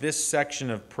of this section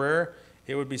of prayer,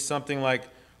 it would be something like,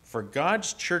 for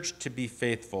God's church to be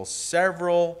faithful,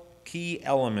 several key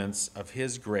elements of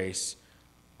his grace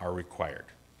are required.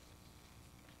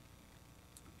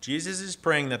 Jesus is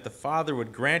praying that the Father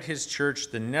would grant his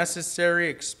church the necessary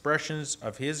expressions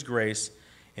of his grace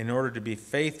in order to be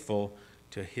faithful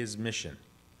to his mission.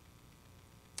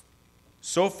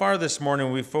 So far this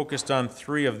morning, we've focused on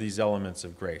 3 of these elements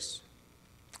of grace.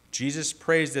 Jesus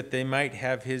prays that they might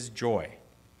have his joy.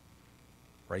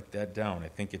 Write that down. I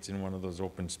think it's in one of those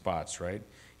open spots, right?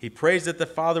 He prays that the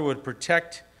Father would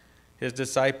protect his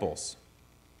disciples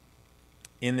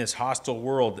in this hostile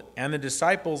world, and the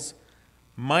disciples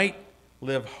might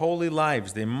live holy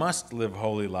lives. They must live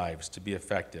holy lives to be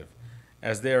effective,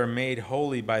 as they are made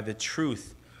holy by the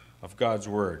truth of God's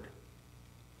word.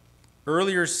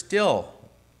 Earlier still,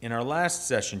 in our last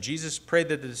session, Jesus prayed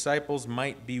that the disciples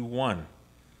might be one,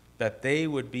 that they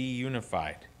would be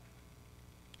unified.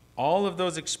 All of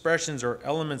those expressions or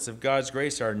elements of God's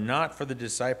grace are not for the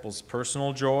disciples'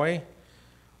 personal joy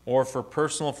or for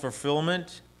personal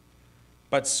fulfillment,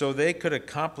 but so they could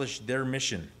accomplish their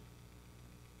mission.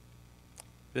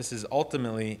 This is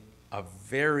ultimately a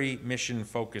very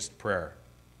mission-focused prayer.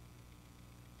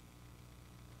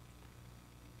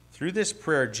 Through this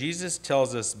prayer, Jesus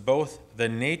tells us both the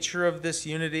nature of this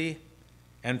unity,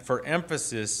 and for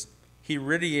emphasis, he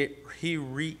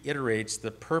reiterates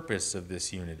the purpose of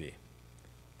this unity.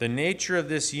 The nature of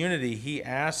this unity he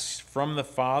asks from the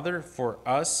Father for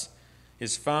us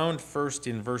is found first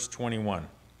in verse 21.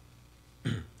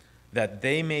 That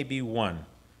they may be one,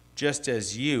 just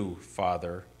as you,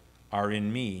 Father, are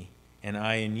in me, and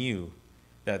I in you,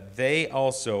 that they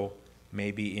also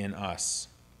may be in us.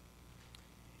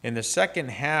 In the second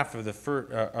half of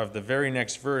the very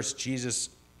next verse, Jesus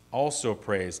also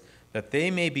prays that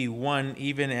they may be one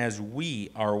even as we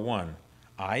are one,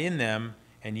 I in them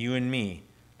and you in me,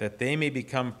 that they may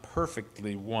become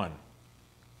perfectly one.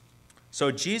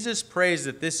 So Jesus prays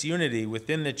that this unity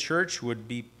within the church would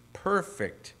be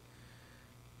perfect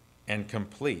and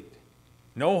complete.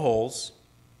 No holes,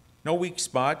 no weak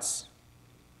spots,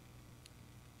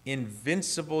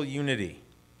 invincible unity.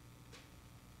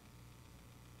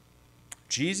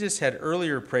 Jesus had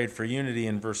earlier prayed for unity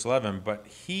in verse 11, but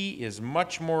he is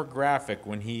much more graphic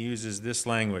when he uses this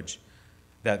language,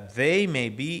 that they may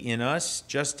be in us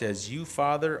just as you,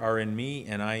 Father, are in me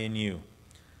and I in you.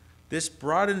 This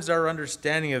broadens our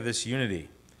understanding of this unity,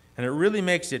 and it really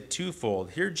makes it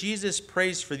twofold. Here Jesus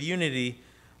prays for the unity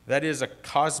that is a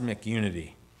cosmic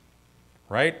unity,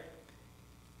 right?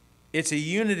 It's a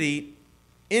unity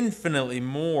infinitely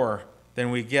more than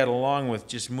we get along with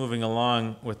just moving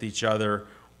along with each other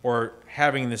or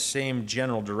having the same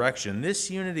general direction. This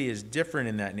unity is different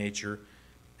in that nature,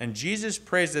 and Jesus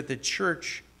prays that the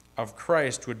church of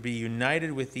Christ would be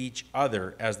united with each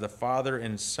other as the Father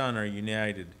and Son are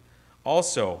united.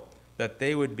 Also, that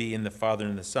they would be in the Father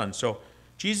and the Son. So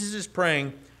Jesus is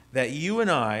praying that you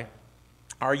and I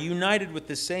are united with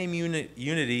the same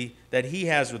unity that he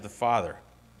has with the Father.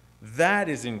 That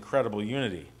is incredible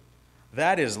unity.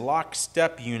 That is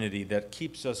lockstep unity that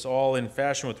keeps us all in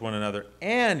fashion with one another.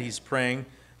 And he's praying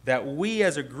that we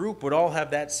as a group would all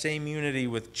have that same unity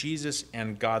with Jesus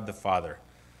and God the Father.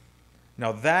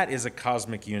 Now that is a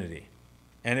cosmic unity.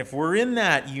 And if we're in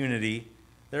that unity,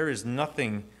 there is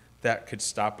nothing that could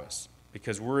stop us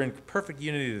because we're in perfect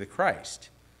unity to the Christ.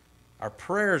 Our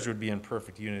prayers would be in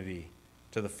perfect unity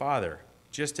to the Father,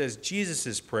 just as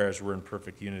Jesus' prayers were in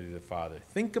perfect unity to the Father.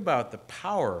 Think about the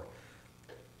power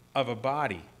of a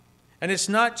body. And it's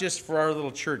not just for our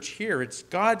little church here, it's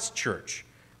God's church,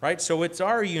 right? So it's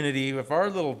our unity of our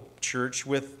little church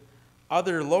with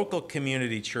other local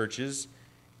community churches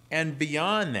and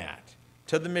beyond that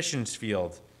to the missions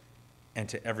field and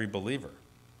to every believer.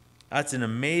 That's an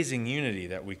amazing unity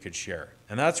that we could share.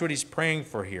 And that's what he's praying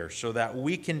for here, so that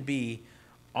we can be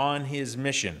on his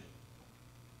mission.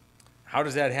 How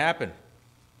does that happen?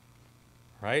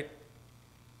 Right?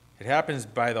 It happens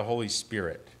by the Holy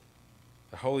Spirit.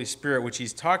 The Holy Spirit, which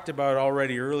he's talked about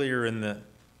already earlier in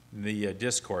the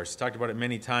discourse. He talked about it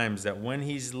many times, that when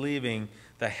he's leaving,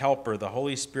 the Helper, the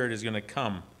Holy Spirit, is going to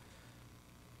come.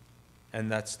 And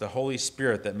that's the Holy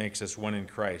Spirit that makes us one in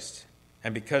Christ.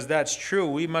 And because that's true,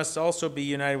 we must also be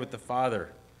united with the Father.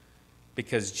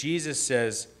 because Jesus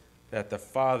says that the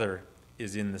Father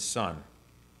is in the Son.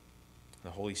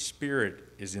 The Holy Spirit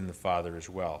is in the Father as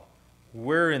well.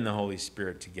 We're in the Holy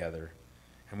Spirit together,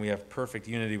 and we have perfect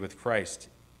unity with Christ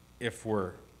if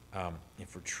we're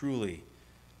truly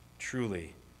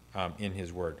in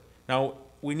His Word. Now,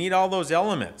 we need all those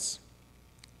elements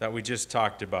that we just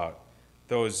talked about,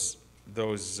 those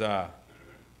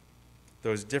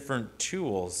different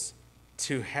tools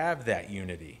to have that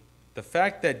unity. The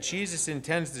fact that Jesus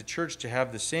intends the church to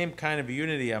have the same kind of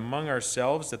unity among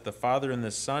ourselves that the Father and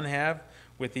the Son have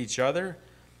with each other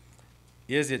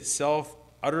is itself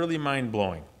utterly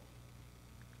mind-blowing.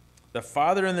 The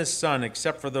Father and the Son,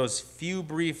 except for those few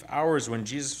brief hours when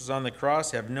Jesus was on the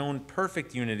cross, have known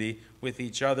perfect unity with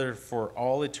each other for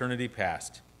all eternity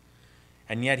past.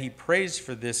 And yet He prays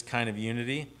for this kind of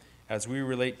unity as we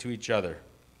relate to each other.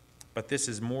 But this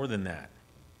is more than that.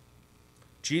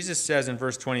 Jesus says in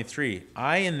verse 23,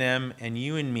 I in them and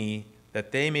you in me,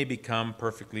 that they may become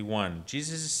perfectly one.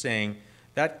 Jesus is saying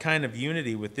that kind of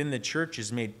unity within the church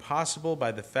is made possible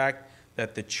by the fact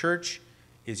that the church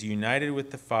is united with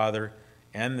the Father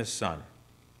and the Son.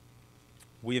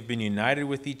 We have been united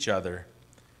with each other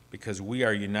because we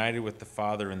are united with the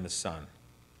Father and the Son.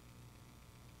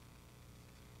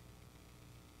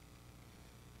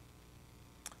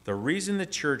 The reason the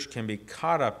church can be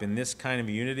caught up in this kind of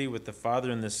unity with the Father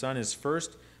and the Son is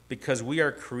first because we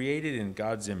are created in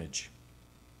God's image.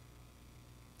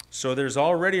 So there's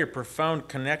already a profound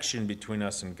connection between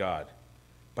us and God.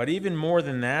 But even more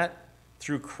than that,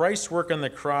 through Christ's work on the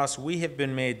cross, we have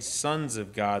been made sons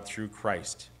of God through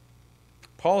Christ.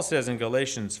 Paul says in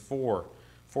Galatians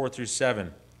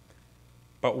 4:4-7,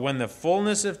 but when the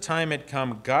fullness of time had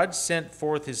come, God sent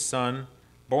forth His Son,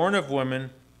 born of woman,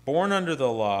 born under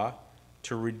the law,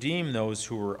 to redeem those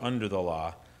who were under the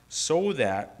law, so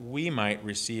that we might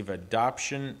receive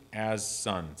adoption as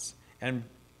sons. And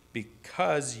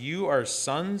because you are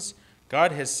sons,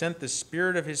 God has sent the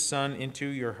Spirit of His Son into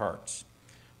your hearts,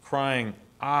 crying,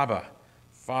 Abba,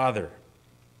 Father.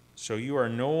 So you are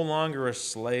no longer a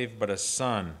slave, but a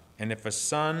son, and if a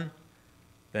son,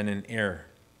 then an heir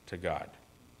to God.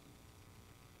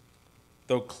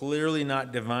 Though clearly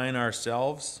not divine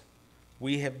ourselves,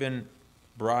 we have been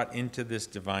brought into this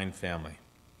divine family.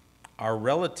 Our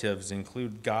relatives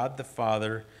include God the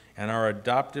Father and our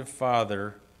adoptive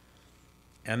Father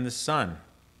and the Son.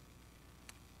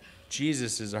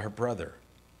 Jesus is our brother.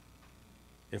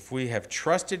 If we have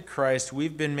trusted Christ,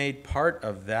 we've been made part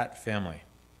of that family.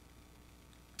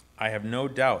 I have no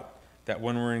doubt that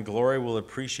when we're in glory, we'll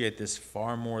appreciate this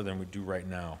far more than we do right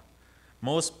now.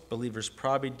 Most believers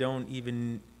probably don't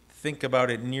even think about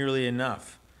it nearly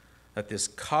enough, that this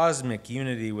cosmic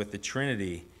unity with the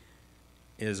Trinity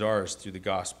is ours through the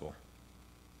gospel.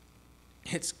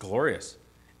 It's glorious,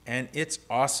 and it's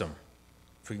awesome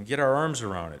if we can get our arms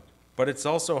around it. But it's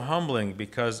also humbling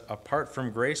because apart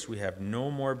from grace, we have no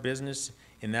more business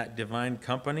in that divine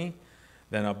company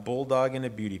than a bulldog in a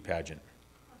beauty pageant.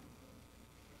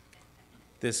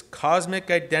 This cosmic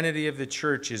identity of the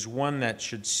church is one that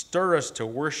should stir us to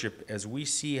worship as we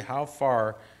see how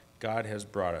far God has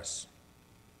brought us.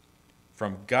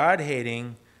 From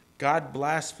God-hating,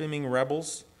 God-blaspheming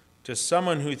rebels to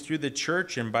someone who through the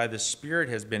church and by the Spirit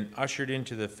has been ushered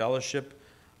into the fellowship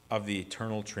of the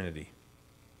eternal Trinity.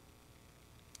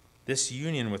 This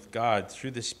union with God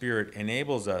through the Spirit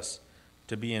enables us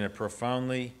to be in a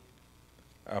profound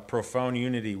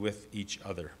unity with each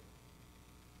other.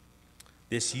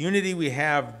 This unity we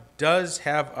have does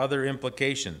have other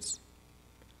implications.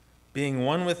 Being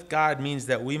one with God means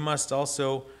that we must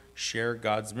also share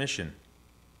God's mission.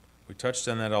 We touched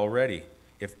on that already.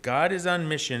 If God is on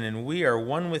mission and we are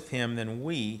one with Him, then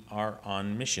we are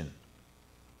on mission.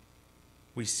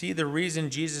 We see the reason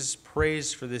Jesus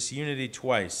prays for this unity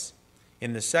twice.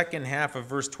 In the second half of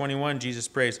verse 21, Jesus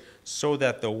prays, so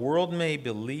that the world may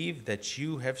believe that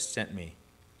you have sent me.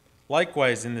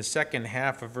 Likewise, in the second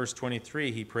half of verse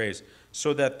 23, He prays,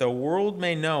 so that the world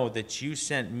may know that you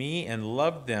sent me and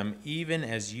loved them even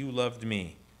as you loved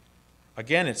me.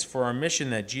 Again, it's for our mission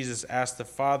that Jesus asked the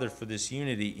Father for this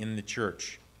unity in the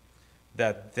church,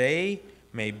 that they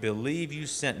may believe you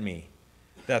sent me,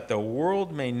 that the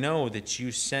world may know that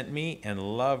you sent me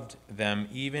and loved them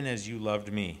even as you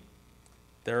loved me.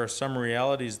 There are some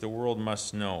realities the world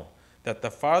must know, that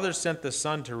the Father sent the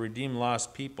Son to redeem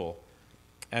lost people,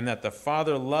 and that the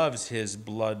Father loves His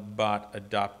blood-bought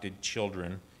adopted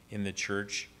children in the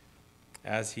church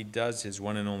as He does His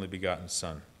one and only begotten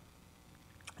Son.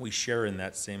 We share in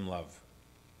that same love.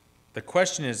 The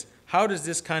question is, how does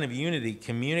this kind of unity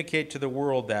communicate to the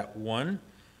world that, one,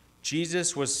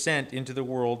 Jesus was sent into the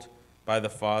world by the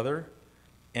Father,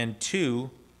 and 2,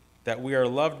 that we are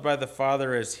loved by the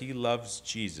Father as he loves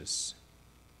Jesus.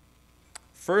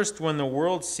 First, when the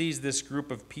world sees this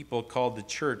group of people called the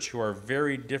church who are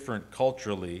very different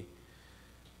culturally,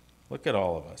 look at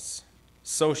all of us,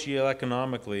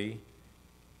 socioeconomically,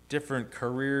 different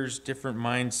careers, different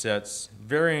mindsets,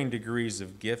 varying degrees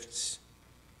of gifts.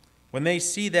 When they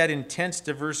see that intense,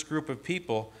 diverse group of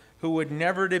people who would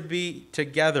never to be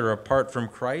together apart from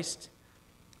Christ,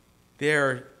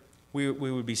 we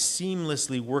would be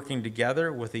seamlessly working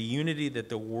together with a unity that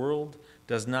the world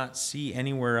does not see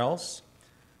anywhere else.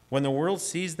 When the world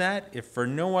sees that, if for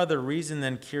no other reason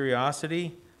than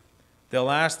curiosity, they'll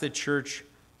ask the church,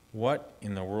 what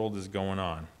in the world is going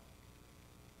on?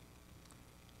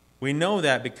 We know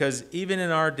that because even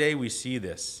in our day we see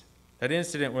this. That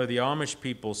incident where the Amish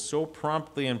people so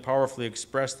promptly and powerfully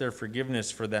expressed their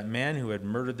forgiveness for that man who had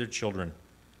murdered their children.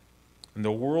 And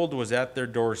the world was at their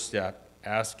doorstep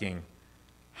asking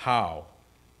how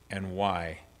and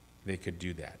why they could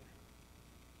do that.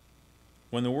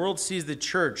 When the world sees the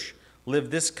church live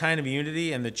this kind of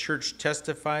unity and the church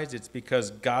testifies it's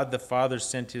because God the Father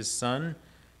sent his Son,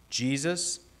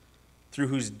 Jesus, through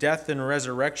whose death and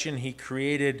resurrection he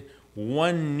created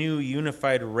one new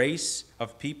unified race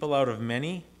of people out of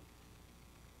many,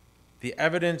 the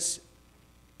evidence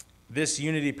this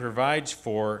unity provides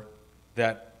for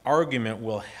that argument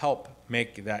will help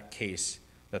make that case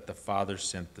that the Father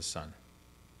sent the Son.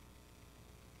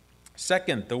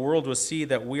 Second, the world will see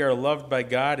that we are loved by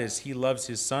God as he loves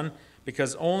his Son,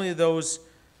 because only those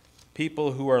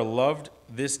people who are loved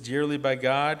this dearly by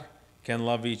God can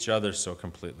love each other so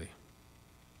completely.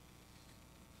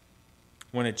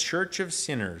 When a church of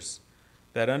sinners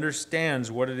that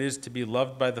understands what it is to be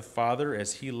loved by the Father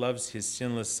as he loves his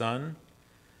sinless Son,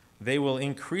 they will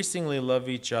increasingly love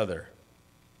each other,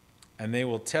 and they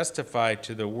will testify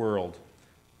to the world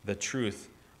the truth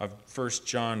of 1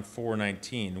 John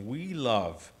 4:19. We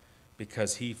love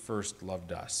because he first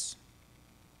loved us.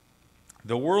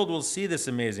 The world will see this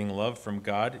amazing love from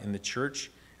God in the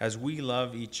church as we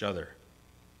love each other.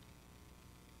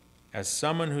 As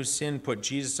someone whose sin put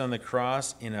Jesus on the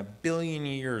cross, in a billion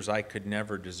years I could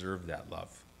never deserve that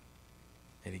love.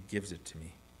 And he gives it to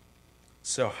me.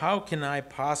 So how can I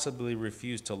possibly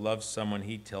refuse to love someone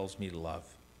he tells me to love?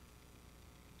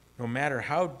 No matter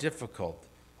how difficult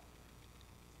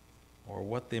or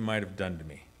what they might have done to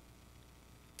me.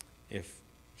 If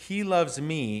he loves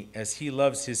me as he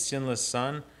loves his sinless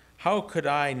Son, how could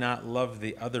I not love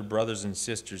the other brothers and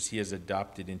sisters he has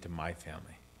adopted into my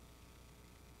family?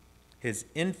 His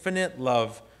infinite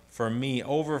love for me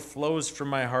overflows from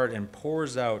my heart and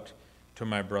pours out to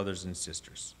my brothers and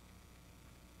sisters.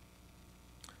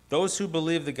 Those who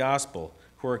believe the gospel,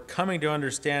 who are coming to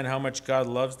understand how much God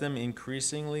loves them,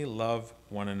 increasingly love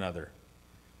one another.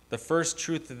 The first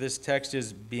truth of this text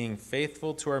is being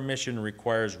faithful to our mission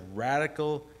requires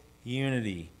radical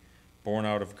unity born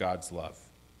out of God's love.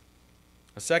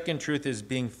 A second truth is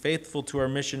being faithful to our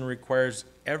mission requires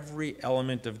every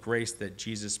element of grace that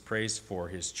Jesus prays for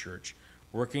his church,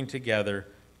 working together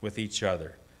with each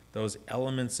other. Those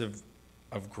elements of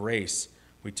grace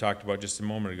we talked about just a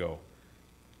moment ago.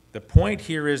 The point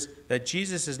here is that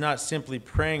Jesus is not simply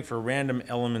praying for random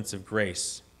elements of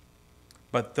grace,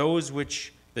 but those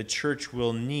which the church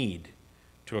will need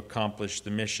to accomplish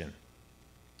the mission.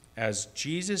 As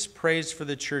Jesus prays for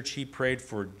the church, he prayed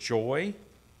for joy,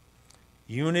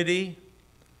 unity,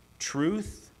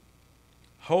 truth,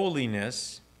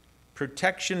 holiness,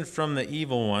 protection from the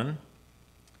evil one,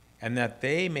 and that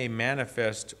they may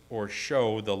manifest or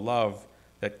show the love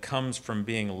that comes from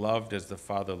being loved as the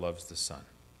Father loves the Son.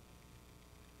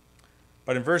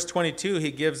 But in verse 22,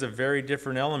 he gives a very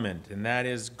different element, and that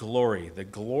is glory. The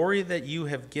glory that you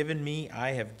have given me,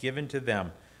 I have given to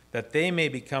them, that they may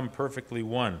become perfectly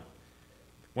one.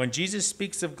 When Jesus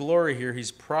speaks of glory here,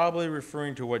 he's probably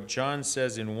referring to what John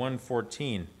says in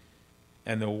 1:14.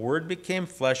 And the Word became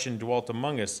flesh and dwelt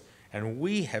among us, and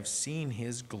we have seen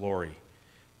his glory.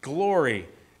 Glory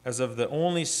as of the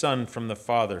only Son from the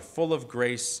Father, full of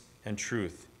grace and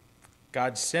truth.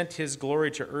 God sent his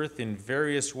glory to earth in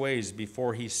various ways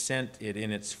before he sent it in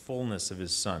its fullness of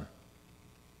his Son.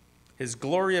 His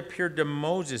glory appeared to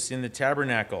Moses in the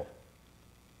tabernacle,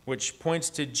 which points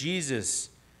to Jesus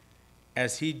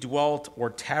as he dwelt or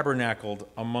tabernacled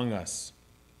among us.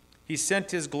 He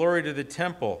sent his glory to the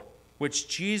temple, which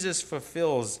Jesus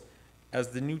fulfills as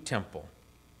the new temple.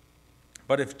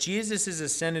 But if Jesus is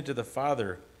ascended to the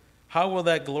Father, how will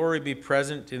that glory be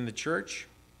present in the church?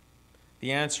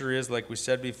 The answer is, like we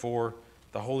said before,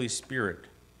 the Holy Spirit,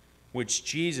 which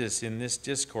Jesus in this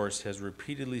discourse has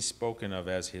repeatedly spoken of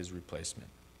as his replacement.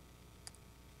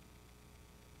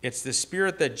 It's the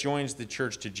Spirit that joins the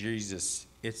church to Jesus.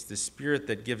 It's the Spirit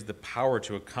that gives the power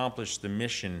to accomplish the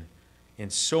mission in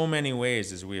so many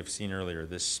ways, as we have seen earlier.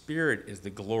 The Spirit is the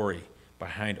glory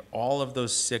behind all of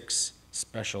those 6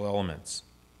 special elements.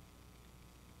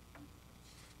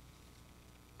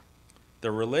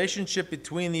 The relationship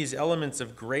between these elements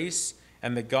of grace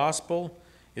and the gospel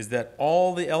is that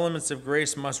all the elements of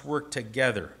grace must work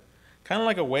together. Kind of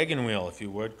like a wagon wheel, if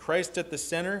you would. Christ at the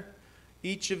center,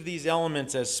 each of these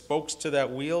elements as spokes to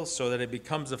that wheel so that it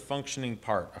becomes a functioning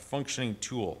part, a functioning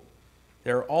tool.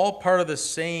 They're all part of the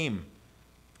same.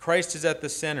 Christ is at the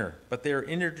center, but they are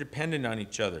interdependent on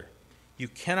each other. You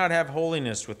cannot have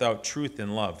holiness without truth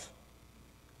and love.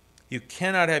 You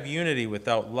cannot have unity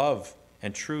without love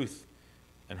and truth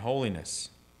and holiness.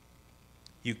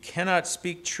 You cannot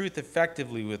speak truth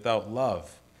effectively without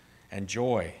love and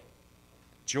joy.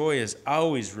 Joy is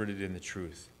always rooted in the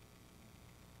truth.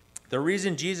 The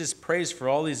reason Jesus prays for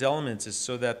all these elements is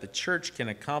so that the church can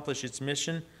accomplish its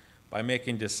mission by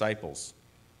making disciples.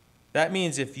 That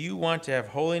means if you want to have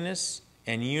holiness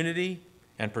and unity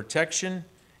and protection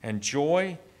and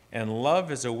joy and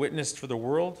love as a witness for the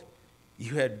world,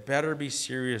 you had better be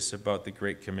serious about the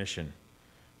Great Commission,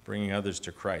 bringing others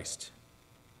to Christ.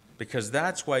 Because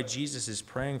that's why Jesus is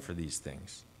praying for these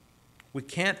things. We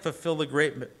can't fulfill the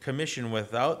Great Commission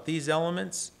without these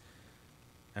elements,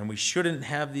 and we shouldn't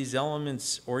have these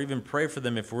elements or even pray for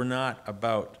them if we're not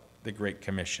about the Great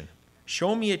Commission.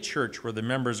 Show me a church where the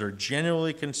members are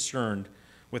genuinely concerned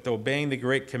with obeying the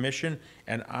Great Commission,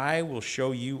 and I will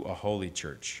show you a holy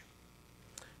church.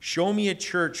 Show me a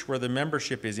church where the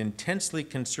membership is intensely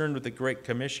concerned with the Great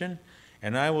Commission,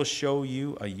 and I will show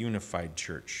you a unified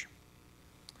church,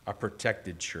 a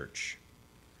protected church,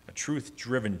 a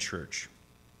truth-driven church.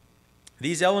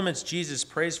 These elements Jesus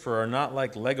prays for are not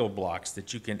like Lego blocks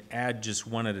that you can add just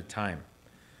one at a time.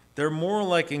 They're more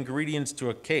like ingredients to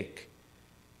a cake.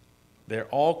 They're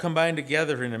all combined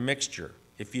together in a mixture.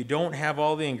 If you don't have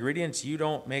all the ingredients, you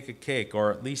don't make a cake,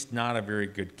 or at least not a very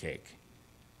good cake.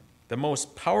 The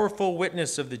most powerful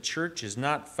witness of the church is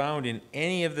not found in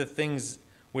any of the things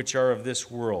which are of this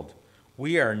world.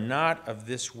 We are not of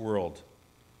this world.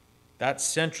 That's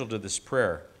central to this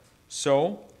prayer.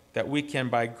 So that we can,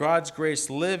 by God's grace,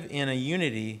 live in a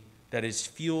unity that is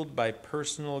fueled by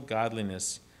personal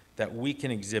godliness that we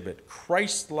can exhibit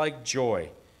Christ-like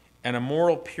joy and a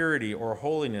moral purity or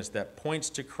holiness that points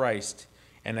to Christ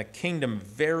and a kingdom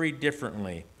very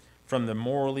differently from the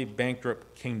morally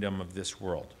bankrupt kingdom of this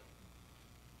world.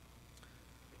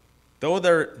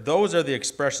 Those are the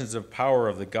expressions of power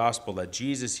of the gospel that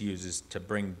Jesus uses to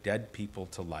bring dead people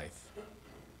to life.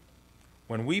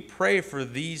 When we pray for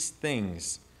these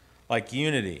things, like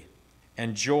unity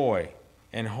and joy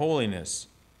and holiness,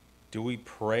 do we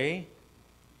pray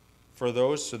for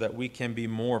those so that we can be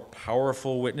more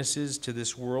powerful witnesses to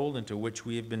this world into which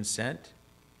we have been sent?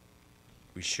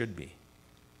 We should be.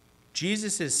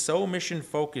 Jesus is so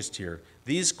mission-focused here.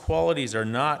 These qualities are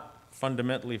not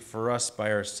fundamentally for us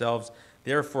by ourselves.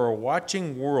 They are for a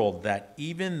watching world that,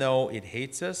 even though it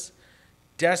hates us,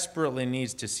 desperately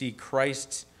needs to see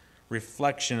Christ's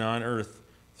reflection on earth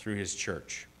through his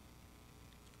church.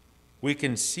 We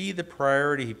can see the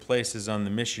priority he places on the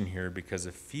mission here because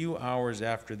a few hours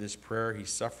after this prayer, he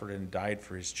suffered and died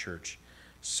for his church,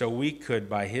 so we could,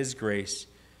 by his grace,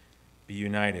 be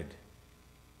united,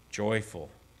 joyful,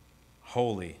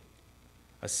 holy,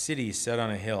 a city set on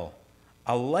a hill,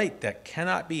 a light that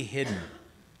cannot be hidden,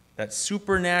 that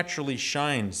supernaturally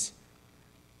shines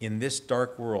in this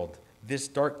dark world, this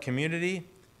dark community,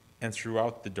 and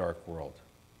throughout the dark world.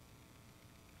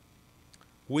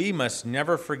 We must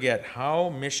never forget how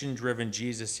mission-driven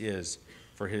Jesus is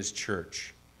for his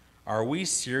church. Are we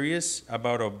serious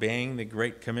about obeying the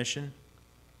Great Commission?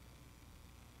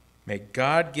 May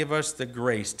God give us the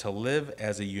grace to live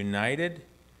as a united,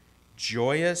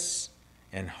 joyous,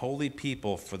 and holy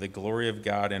people for the glory of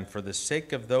God and for the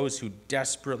sake of those who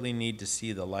desperately need to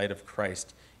see the light of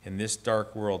Christ in this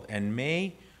dark world. And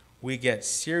may we get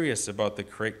serious about the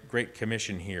Great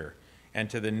Commission here and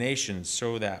to the nations,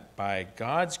 so that by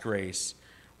God's grace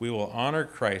we will honor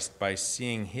Christ by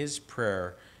seeing his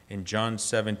prayer in John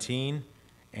 17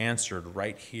 answered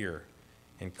right here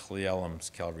in Cle Elum's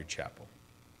Calvary Chapel.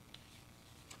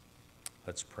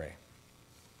 Let's pray.